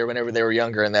Bev earlier whenever they were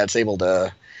younger, and that's able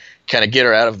to kind of get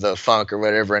her out of the funk or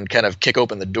whatever and kind of kick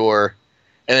open the door,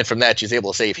 and then from that she's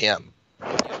able to save him.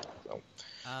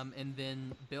 And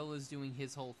then Bill is doing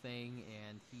his whole thing,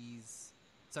 and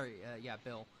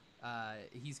Bill.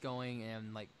 He's going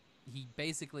and like he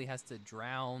basically has to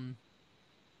drown.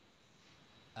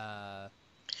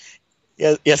 He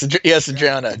has to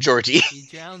drown Georgie. He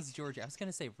drowns Georgie. I was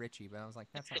gonna say Richie, but I was like,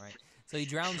 that's not right. So he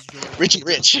drowns Georgie. Richie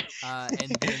Rich.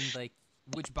 And then like,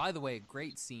 which by the way,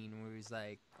 great scene where he's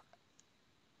like,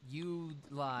 "You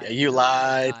lie." Yeah, you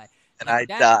lied, and I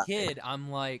died. That kid,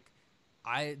 I'm like.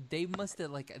 They must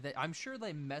have I'm sure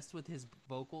they messed with his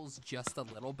vocals just a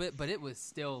little bit, but it was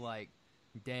still like,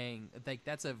 dang, like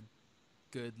that's a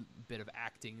good bit of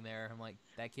acting there. I'm like,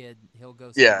 that kid, he'll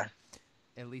go. Yeah.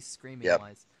 At least screaming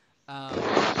wise. You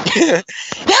lied,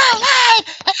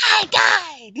 and I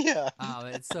died. Yeah. Oh,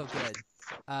 it's so good.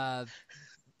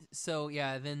 So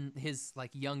yeah, then his like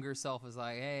younger self is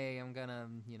like, hey, I'm gonna,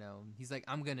 he's like,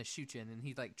 I'm gonna shoot you, and then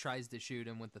he like tries to shoot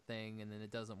him with the thing, and then it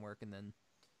doesn't work, and then.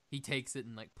 He takes it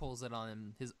and like pulls it on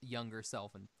him, his younger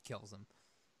self, and kills him.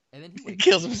 And then he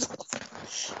kills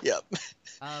himself. Yep.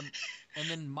 And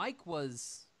then Mike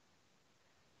was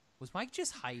Mike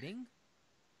just hiding?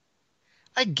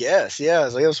 I guess, yeah.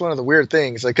 It's like that's one of the weird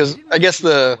things, like because I guess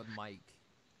Mike.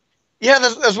 Yeah,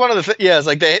 that's one of the yeah. It's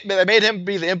like they made him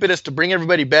be the impetus to bring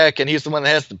everybody back, and he's the one that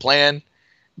has the plan.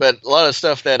 But a lot of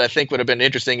stuff that I think would have been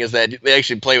interesting is that they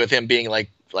actually play with him being like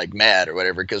mad or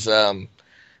whatever, because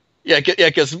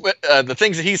because the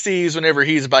things that he sees whenever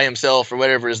he's by himself or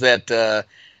whatever is that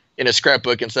in his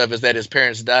scrapbook and stuff is that his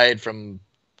parents died from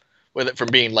with it from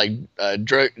being like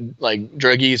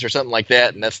druggies or something like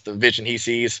that, and that's the vision he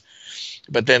sees.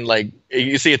 But then like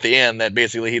you see at the end that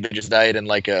basically he just died in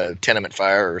like a tenement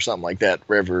fire or something like that,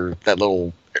 wherever that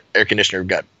little air conditioner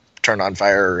got turned on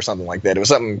fire or something like that. It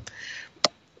was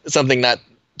something not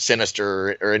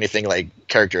sinister or anything like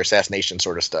character assassination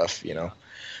sort of stuff, you know.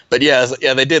 But yeah,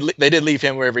 they did leave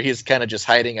him wherever he's kind of just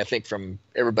hiding, I think, from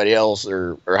everybody else,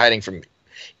 or hiding from,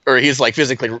 or he's like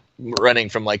physically running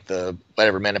from like the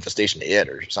whatever manifestation to it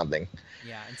or something.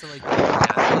 Yeah, and so like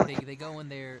they go in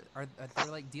there,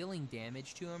 they're like dealing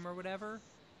damage to him or whatever,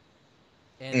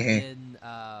 and then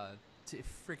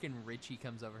freaking Richie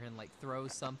comes over here and like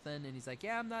throws something, and he's like,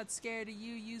 "Yeah, I'm not scared of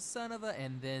you, you son of a,"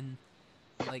 and then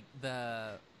like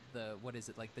the what is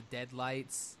it, like the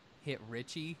deadlights hit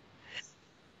Richie.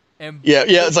 And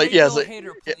it's like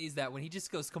Hader plays that when he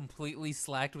just goes completely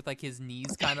slacked with like his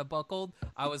knees kind of buckled.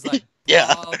 I was like,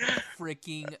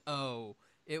 freaking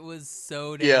it was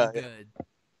so damn good.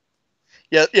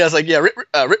 Yeah, it's like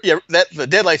that the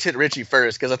deadlights hit Richie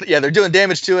first because they're doing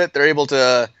damage to it. They're able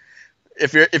to,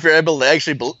 if you're able to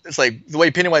actually, it's like the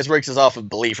way Pennywise works is off of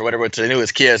belief or whatever. Which they knew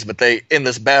as kids, but they in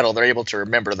this battle they're able to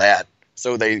remember that.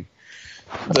 So the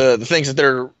things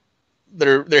that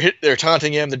they're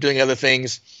taunting him, they're doing other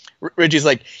things. Richie's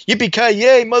like,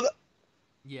 yippee-ki-yay, mother!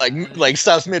 Yeah, like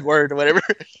stops mid-word or whatever.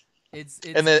 It's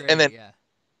and then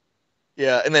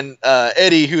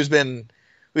Eddie, who's been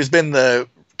the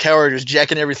coward, who's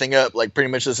jacking everything up like pretty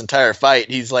much this entire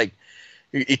fight. He's like,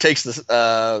 he takes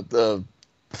the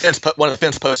fence, one of the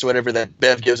fence posts or whatever that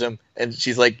Bev gives him, and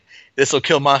she's like, "This will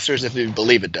kill monsters if you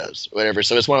believe it does," whatever.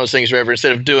 So it's one of those things where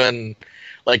instead of doing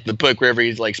like the book wherever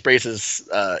he like sprays his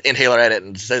inhaler at it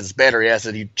and says it's battery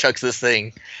acid, he chucks this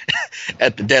thing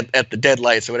at the dead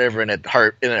lights or whatever, and it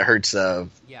hurts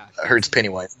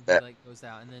Pennywise. That like goes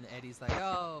out, and then Eddie's like,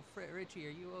 "Oh, Richie, are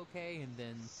you okay?" And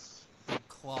then the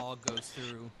claw goes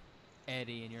through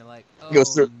Eddie, and you're like, "Oh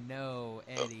no,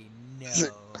 Eddie, no!"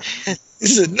 He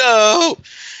said, "No."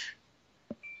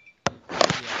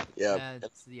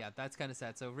 That's kind of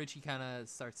sad. So Richie kind of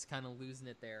starts kind of losing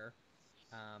it there.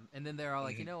 And then they're all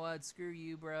like, "You know what? Screw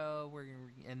you, bro. We're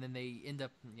gonna," and then they end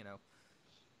up,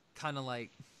 kind of like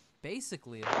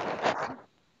basically like,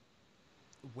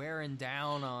 wearing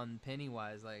down on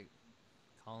Pennywise, like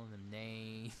calling him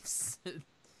names.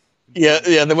 Yeah.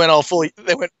 They went all fully.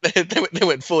 They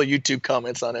went full YouTube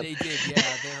comments on him. They did. Yeah,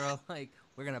 they were all like,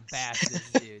 "We're gonna bash this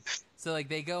dude." So like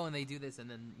they go and they do this, and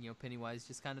then Pennywise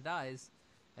just kind of dies,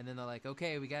 and then they're like,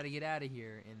 "Okay, we got to get out of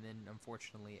here." And then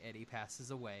unfortunately, Eddie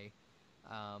passes away.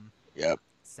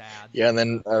 Sad. Yeah, and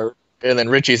then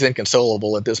Richie's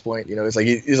inconsolable at this point. He's like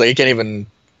he can't even.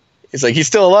 He's like, he's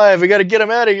still alive. We got to get him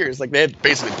out of here. It's like they had to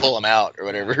basically pull him out or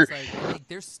whatever. Yeah, like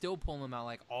they're still pulling him out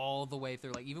like all the way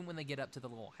through. Like even when they get up to the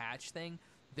little hatch thing,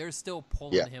 they're still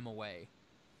pulling him away.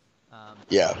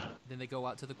 Then they go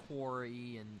out to the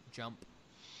quarry and jump,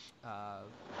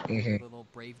 little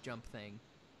brave jump thing,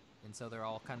 and so they're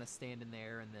all kind of standing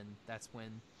there. And then that's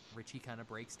when Richie kind of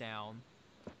breaks down.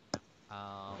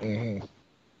 Because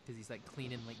he's like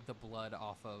cleaning like the blood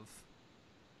off of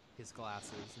his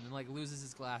glasses, and then like loses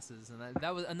his glasses, and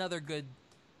that was another good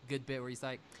bit where he's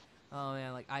like, "Oh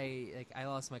man, like I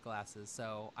lost my glasses,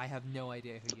 so I have no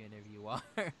idea who any of you are."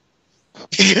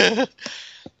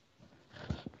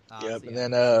 And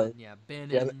then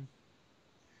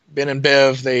Ben and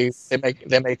Bev they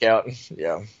make out,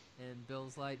 And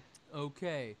Bill's like,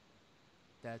 "Okay,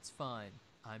 that's fine.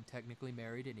 I'm technically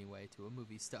married anyway to a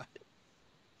movie star."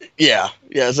 Yeah.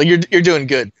 It's like you're doing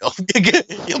good.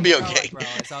 You'll be okay, right, bro.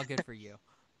 It's all good for you.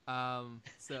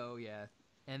 So yeah,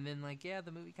 and then like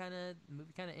the movie kind of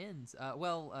ends.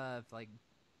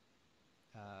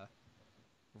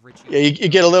 Richie. Yeah, you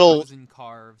get a little. And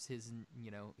carves his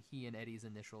he and Eddie's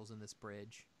initials in this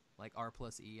bridge, like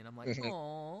R+E, and I'm like,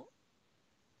 oh.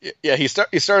 Yeah, he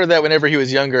started that whenever he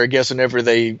was younger. I guess whenever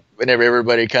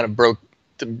everybody kind of broke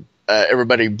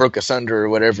asunder or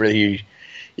whatever. He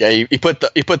put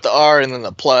the R and then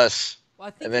the plus,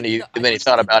 and then he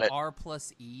thought about it.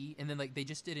 R+E, and then like they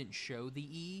just didn't show the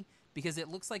E because it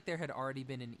looks like there had already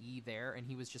been an E there, and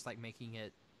he was just like making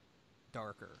it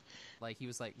darker, like he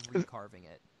was like recarving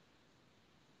it.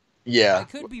 Yeah, I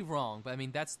could be wrong, but I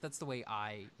mean that's the way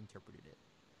I interpreted it.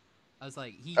 I was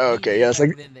like, he it's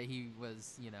like then that he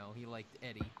was he liked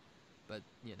Eddie, but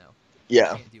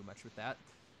can't do much with that.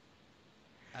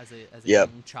 As a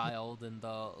young child in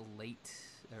the late,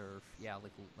 or it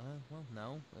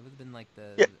would have been like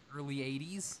the early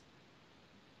 80s.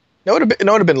 No, it would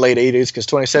have been late 80s because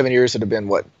 27 years would have been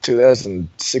what,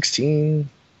 2016.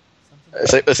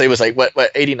 Let's say it was like what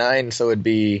 89, so it'd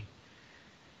be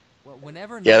Well,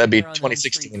 whenever Yeah, that'd be Nightmare on Elm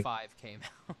Street 2016. 5 came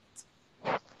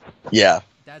out, Yeah.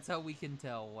 that's how we can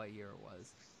tell what year it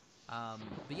was.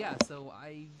 But yeah, so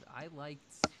I liked.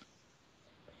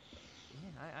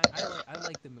 Yeah, I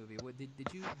like the movie. What did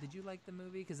you like the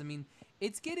movie? Because I mean,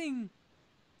 it's getting,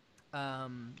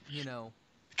 you know,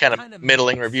 Kind of kind of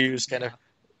middling mixed. reviews, kind of.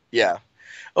 Yeah, Yeah.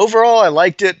 Overall, I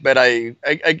liked it, but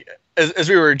as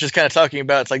we were just kind of talking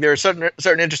about, it's like there are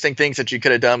certain interesting things that you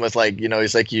could have done with, like,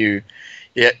 it's like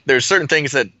yeah, there's certain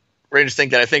things that were interesting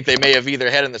that I think they may have either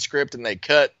had in the script and they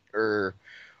cut or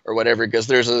whatever, because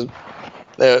the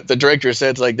director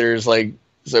said, like, there's like,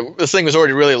 so this thing was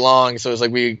already really long, so it's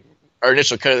like our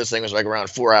initial cut of this thing was like around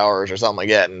 4 hours or something like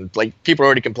that, and like people are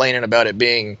already complaining about it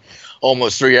being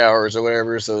almost 3 hours or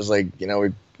whatever, so it's like,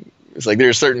 it's like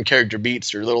there's certain character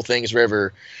beats or little things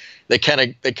wherever they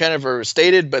kind of are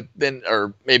stated, but then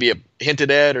or maybe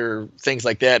hinted at or things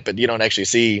like that, but you don't actually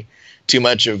see too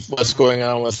much of what's going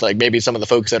on with, like, maybe some of the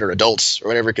folks that are adults or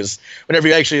whatever, because whenever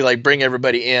you actually, like, bring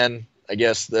everybody in, I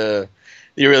guess you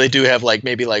really do have, like,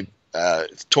 maybe like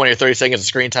 20 or 30 seconds of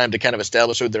screen time to kind of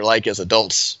establish what they're like as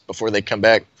adults before they come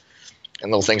back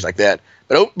and little things like that.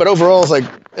 But overall, it's like,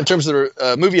 in terms of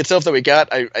the movie itself that we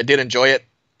got, I did enjoy it.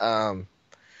 And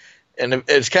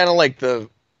it's kind of like the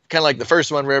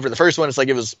first one, wherever the first one, it's like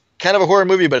it was kind of a horror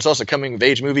movie, but it's also a coming of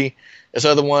age movie. This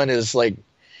other one is like,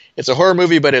 it's a horror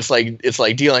movie, but it's like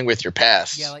dealing with your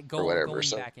past, yeah, like or whatever. going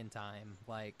So back in time,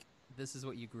 like this is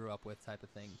what you grew up with, type of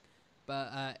thing.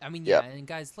 But I mean, yeah, and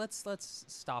guys, let's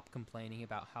stop complaining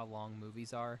about how long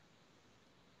movies are.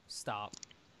 Stop,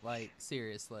 like,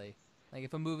 seriously. Like,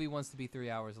 if a movie wants to be 3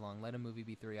 hours long, let a movie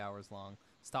be 3 hours long.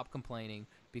 Stop complaining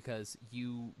because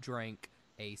you drank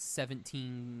a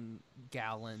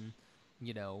 17-gallon,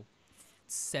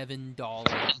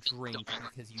 $7 drink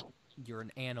because you're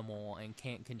an animal and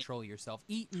can't control yourself.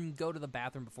 Eat and go to the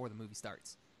bathroom before the movie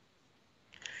starts.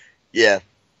 yeah,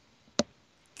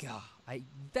 God,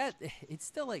 it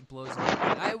still, like, blows me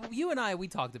away. You and I, we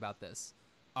talked about this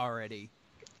already.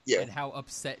 yeah. And how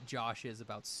upset Josh is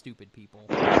about stupid people.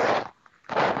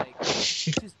 Like,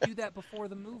 just do that before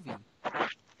the movie.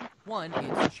 One,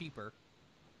 it's cheaper.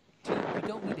 Two, you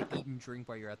don't need to eat and drink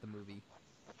while you're at the movie.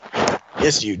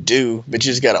 Yes, you do, but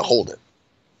you just gotta hold it.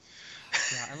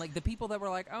 Yeah, and like the people that were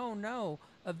like, "Oh no,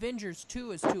 Avengers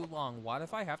 2 is too long. What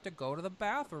if I have to go to the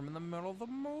bathroom in the middle of the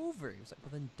movie?" It's like,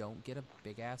 well, then don't get a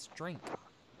big ass drink.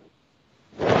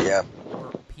 Yeah,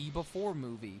 Or pee before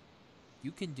movie.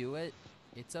 You can do it.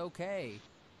 It's okay.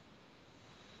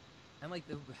 And like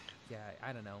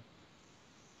I don't know.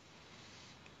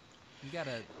 You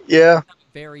gotta yeah, have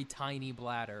a very tiny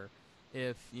bladder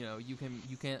if you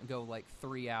can't go like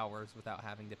 3 hours without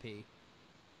having to pee.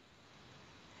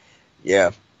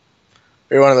 yeah.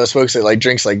 You're one of those folks that, like,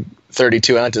 drinks like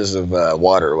 32 ounces of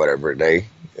water or whatever a day,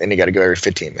 and you got to go every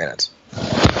 15 minutes.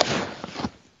 Jeez.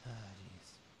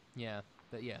 Yeah,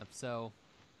 but yeah. So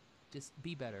just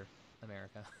be better,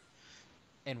 America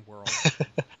and world.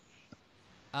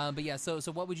 But yeah. So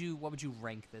what would you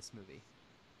rank this movie?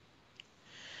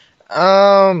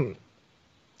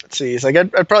 Let's see. It's like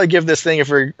I'd probably give this thing,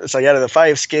 it's like out of the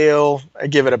 5 scale, I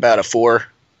give it about a 4.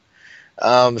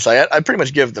 So I pretty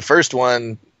much give the first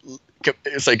one.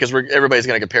 It's like, because everybody's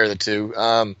going to compare the two.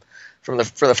 For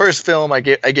the first film, I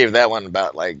gave that one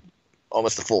about, like,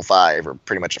 almost a full 5, or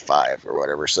pretty much a 5 or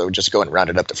whatever. So just go and round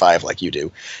it up to 5 like you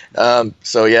do.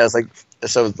 So yeah, it's like,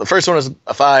 so the first one is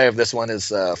a 5. This one is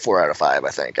 4 out of 5. I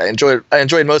think I enjoyed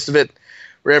most of it.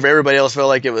 Wherever everybody else felt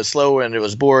like it was slow and it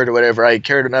was bored or whatever, I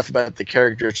cared enough about the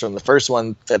characters from the first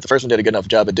one that the first one did a good enough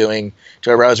job of doing to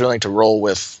where I was willing to roll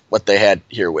with what they had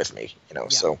here with me. Yeah,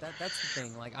 so that's the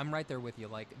thing. Like, I'm right there with you.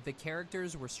 Like, the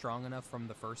characters were strong enough from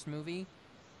the first movie,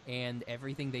 and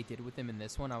everything they did with them in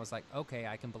this one, I was like, okay,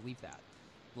 I can believe that.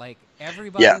 Like,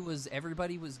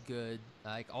 everybody was good.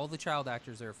 Like, all the child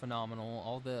actors are phenomenal.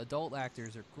 All the adult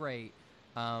actors are great.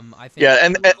 I think. Yeah,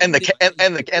 and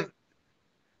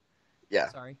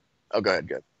yeah. Sorry. Oh, go ahead.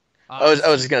 Good. I was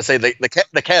just gonna say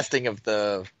the casting of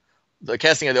the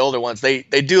casting of the older ones. They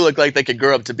do look like they could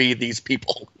grow up to be these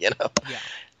people. Yeah.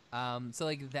 So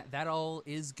like that all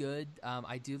is good.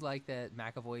 I do like that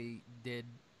McAvoy did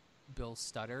Bill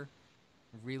Stutter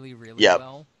really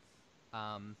well.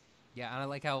 Yeah, and I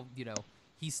like how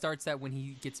he starts that when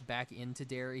he gets back into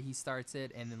Derry. He starts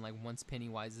it, and then like once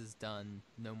Pennywise is done,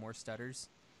 no more stutters.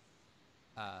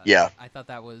 Yeah. I thought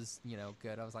that was,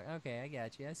 good. I was like, okay, I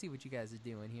got you. I see what you guys are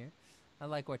doing here. I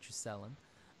like what you're selling.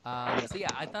 So yeah,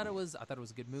 I thought it was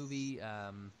a good movie.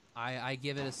 I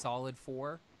give it a solid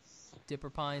 4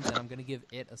 Dipper Pines, and I'm gonna give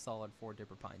it a solid 4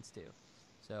 Dipper Pines too.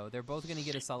 So they're both going to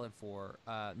get a solid 4.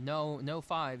 No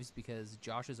 5s because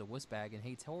Josh is a wuss bag and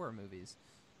hates horror movies.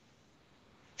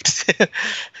 So, there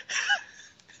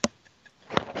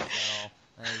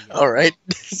you go. All right.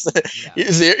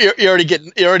 Yeah.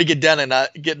 you already get down and not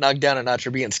get knocked down a notch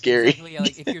for being scary. Exactly. Yeah,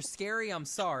 like if you're scary, I'm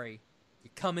sorry.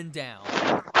 You're coming down.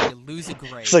 You lose a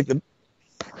grade.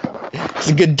 It's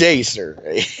a good day, sir.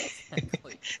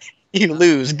 Exactly. You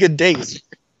lose. Good day, sir.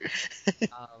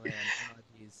 Oh man. Oh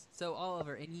jeez. So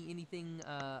Oliver, anything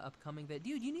upcoming that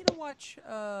dude you need to watch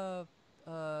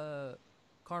Carnival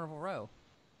Row.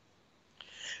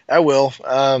 I will.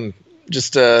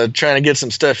 Just trying to get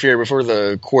some stuff here before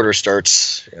the quarter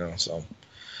starts. So.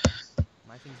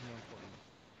 My thing's more important.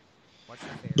 Watch the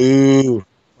fairies. Boo.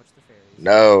 Watch the fairies.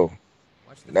 No.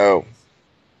 Watch the No. fairies.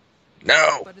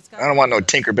 No. But it's I don't want no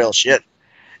Tinkerbell shit.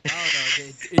 Oh no,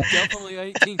 it definitely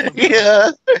ain't Tinkerbell.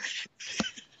 Yeah.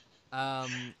 By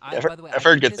the way, I've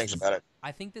heard good things about it.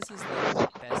 I think this is the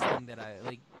best thing that I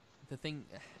like. The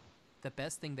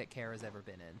best thing that Kara's ever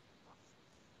been in.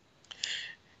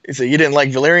 So you didn't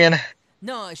like Valerian?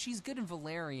 No, she's good in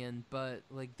Valerian, but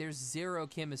like there's zero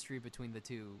chemistry between the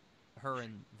two, her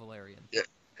and Valerian.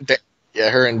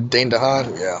 Yeah, her and Dane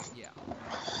DeHaan. Yeah. Yeah,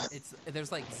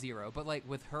 there's like zero, but like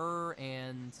with her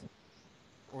and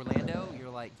Orlando, you're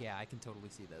like, yeah, I can totally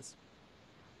see this.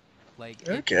 Like,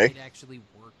 it actually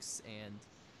works, and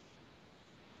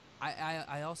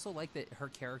I also like that her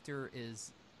character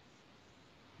is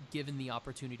given the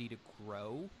opportunity to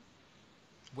grow,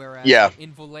 whereas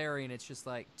in Valerian, it's just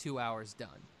like 2 hours done.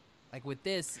 Like, with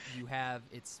this,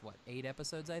 it's 8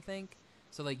 episodes, I think?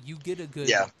 So, like, you get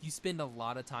you spend a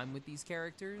lot of time with these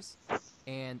characters,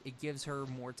 and it gives her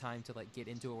more time to, like, get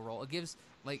into a role. It gives,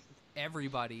 like,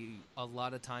 everybody a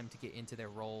lot of time to get into their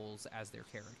roles as their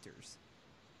characters.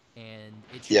 And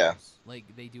it shows. Yeah. Like,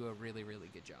 they do a really, really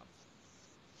good job.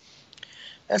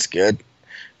 That's good.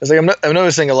 It's like I'm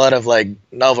noticing a lot of like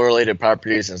novel-related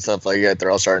properties and stuff like that.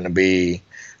 They're all starting to be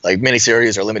like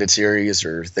miniseries or limited series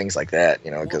or things like that.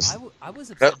 Because I was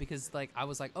upset because like I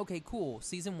was like, okay, cool,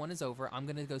 season 1 is over. I'm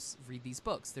gonna go read these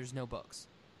books. There's no books.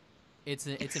 It's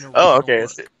an original okay.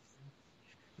 work.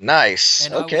 Nice.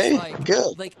 And okay. I was like,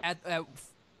 good. Like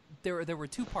there were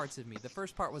two parts of me. The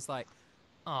first part was like,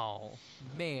 oh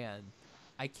man,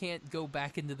 I can't go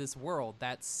back into this world.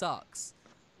 That sucks.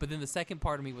 But then the second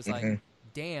part of me was like,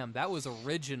 damn, that was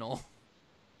original.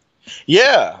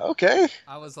 Yeah, okay.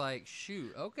 I was like,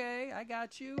 shoot, okay, I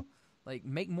got you. Like,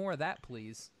 make more of that,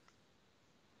 please.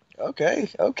 Okay.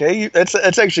 That's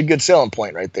actually a good selling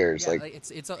point right there.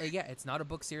 It's it's not a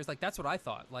book series. Like, that's what I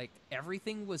thought. Like,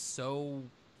 everything was so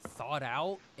thought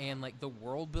out, and like the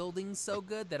world building's so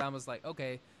good that I was like,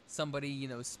 okay, somebody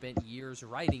spent years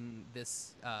writing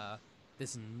this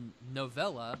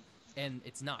novella. And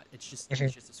it's not. It's just a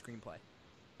screenplay.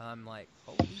 I'm like,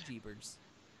 holy jeebers.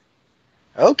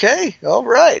 Okay, all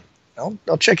right.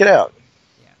 I'll check it out.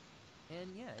 Yeah, and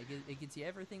it gets you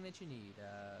everything that you need.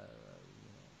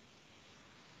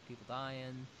 People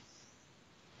dying,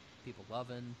 people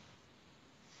loving,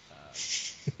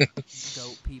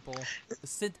 goat people.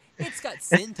 It's got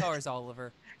centaurs,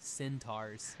 Oliver.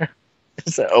 Centaurs.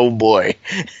 Oh boy,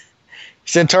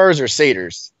 centaurs or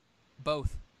satyrs?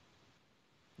 Both.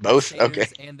 Both? Okay.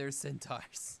 And there's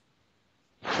centaurs.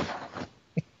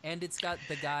 And it's got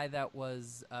the guy that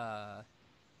was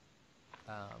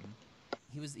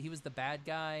he was the bad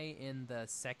guy in the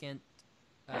second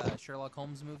Sherlock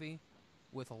Holmes movie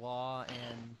with Law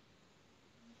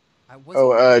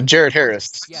and Jared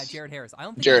Harris. Yeah, Jared Harris. I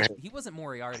don't think he wasn't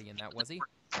Moriarty in that, was he?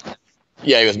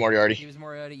 Yeah, he was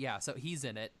Moriarty. Yeah, so he's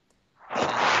in it.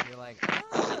 And you're like,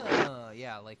 oh,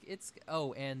 yeah, like it's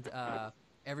and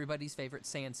everybody's favorite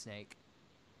Sand Snake.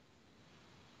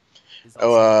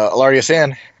 Ilaria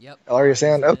Sand. Yep. Ilaria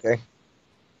Sand, okay.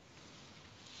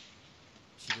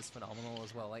 She was phenomenal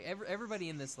as well. Like everybody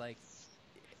in this like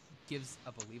gives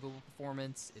a believable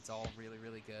performance. It's all really,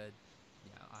 really good.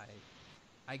 Yeah,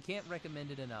 I can't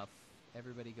recommend it enough.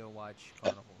 Everybody go watch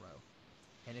Carnival Row.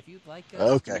 And if you'd like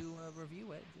us to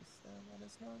review it, just let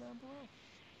us know down below.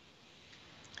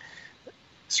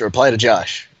 So reply to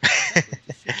Josh. Exactly.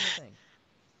 Just shoot me a thing.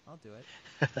 I'll do it.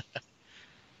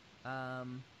 Yeah.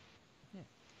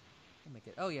 We'll make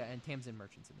it. Oh yeah, and Tamsin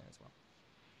Merchant's in there as well.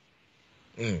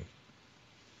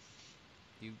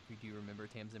 Do you remember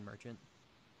Tamsin Merchant?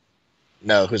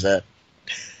 No, who's that?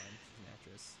 She's an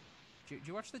actress. Did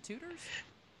you watch The Tudors?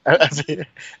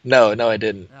 No, I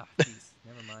didn't. Oh, jeez.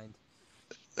 Never mind.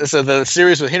 So the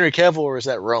series with Henry Cavill, or was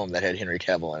that Rome that had Henry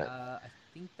Cavill in it? I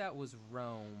think that was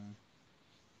Rome.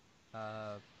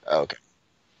 Okay.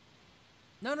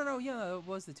 No. Yeah, it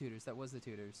was The Tudors. That was The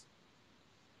Tudors.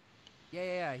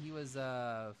 Yeah. He was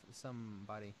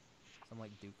somebody, some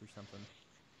like Duke or something.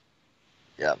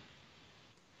 Yeah.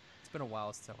 It's been a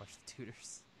while since I watched the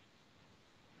Tudors.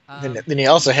 Then you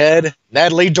also had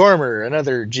Natalie Dormer,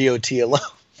 another GOT alum.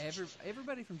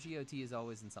 Everybody from GOT is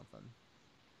always in something.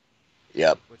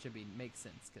 Yep. Which makes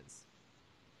sense because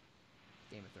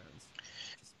Game of Thrones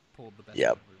just pulled the best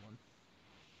Yep. of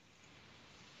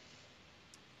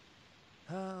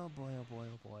everyone. Oh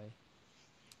boy.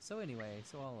 So anyway,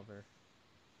 Oliver,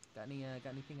 got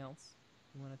anything else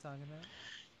you want to talk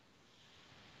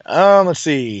about? Let's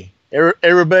see.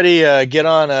 Everybody get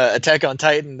on Attack on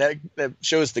Titan. That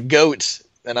shows the goats,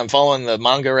 and I'm following the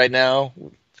manga right now.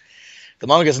 The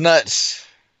manga's nuts.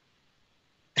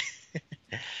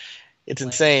 It's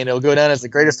insane. It'll go down as the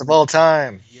greatest of all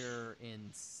time. You're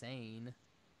insane.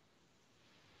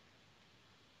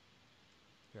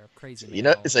 You're a crazy man. You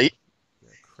know,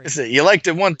 you liked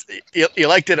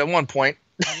it at one point.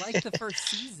 I liked the first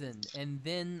season, and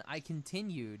then I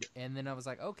continued, and then I was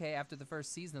like, okay, after the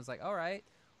first season, I was like, all right,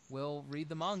 we'll read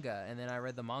the manga, and then I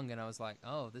read the manga, and I was like,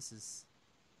 oh, this is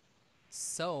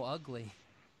so ugly.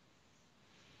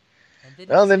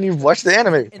 And then you've watched the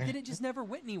anime. And then it just never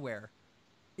went anywhere.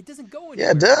 It doesn't go anywhere.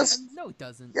 Yeah, it does. No, it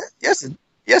doesn't. Yeah, yes,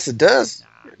 it does.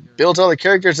 Nah, Builds all the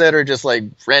characters that are just like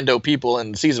rando people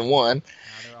in season 1.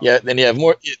 Yeah, then you have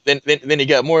more. Then you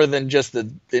got more than just the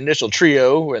initial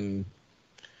trio, and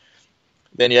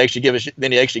then you actually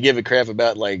give a crap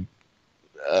about like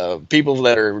people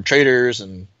that are traitors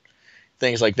and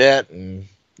things like that, and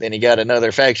then you got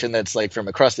another faction that's like from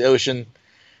across the ocean.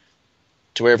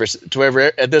 To where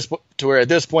at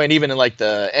this point, even in like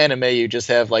the anime, you just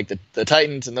have like the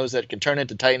Titans, and those that can turn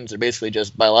into Titans are basically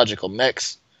just biological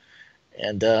mechs,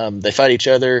 and they fight each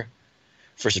other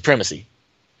for supremacy.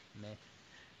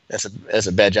 That's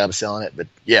a bad job of selling it, but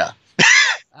yeah.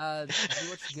 Have you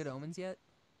watched Good Omens yet?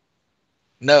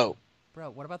 No.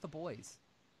 Bro, what about The Boys?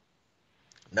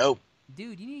 Nope.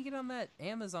 Dude, you need to get on that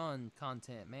Amazon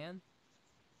content, man.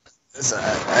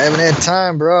 I haven't had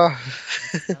time, bro.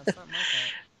 That's not my fault.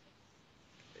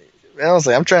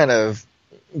 Honestly, I'm trying to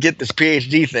get this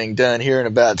PhD thing done here in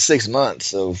about 6 months.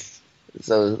 So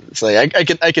it's like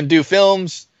I can do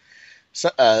films,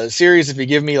 series if you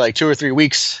give me like 2 or 3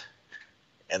 weeks.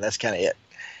 And that's kind of it.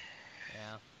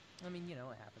 Yeah. I mean, it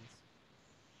happens.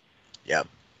 Yep.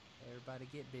 Everybody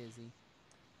get busy.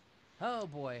 Oh,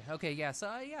 boy. Okay, yeah. So,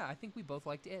 I think we both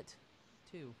liked It,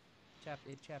 too.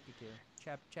 Chapter 2.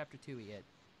 Chapter 2, It.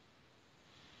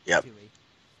 Yep. Tatooine.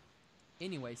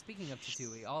 Anyway, speaking of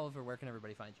Tatooine, Oliver, where can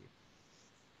everybody find you?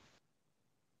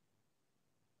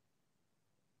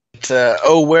 It's,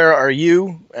 where are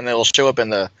you? And it'll show up in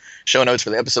the show notes for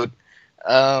the episode.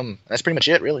 That's pretty much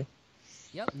it, really.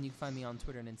 Yep, and you can find me on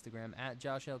Twitter and Instagram at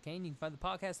Josh L. Kane. You can find the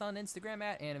podcast on Instagram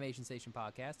at Animation Station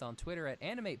Podcast, on Twitter at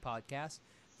Animate Podcast,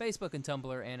 Facebook and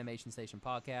Tumblr, Animation Station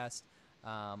Podcast,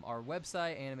 our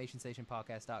website,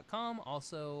 animationstationpodcast.com.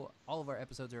 Also, all of our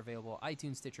episodes are available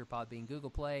iTunes, Stitcher, Podbean, Google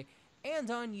Play, and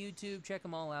on YouTube. Check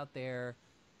them all out there.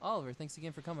 Oliver, thanks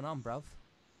again for coming on, bruv.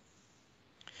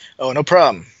 Oh, no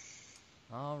problem.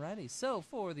 Alrighty, so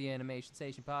for the Animation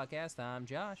Station Podcast, I'm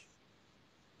Josh.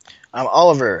 I'm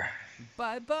Oliver.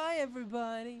 Bye-bye,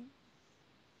 everybody.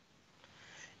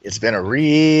 It's been a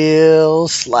real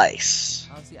slice.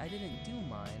 Honestly, I didn't do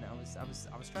mine. I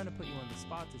was trying to put you on the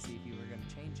spot to see if you were going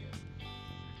to change it.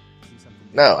 Do something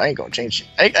different. No, I ain't gonna change shit.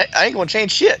 I ain't gonna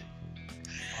change shit.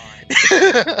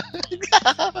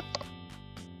 Fine.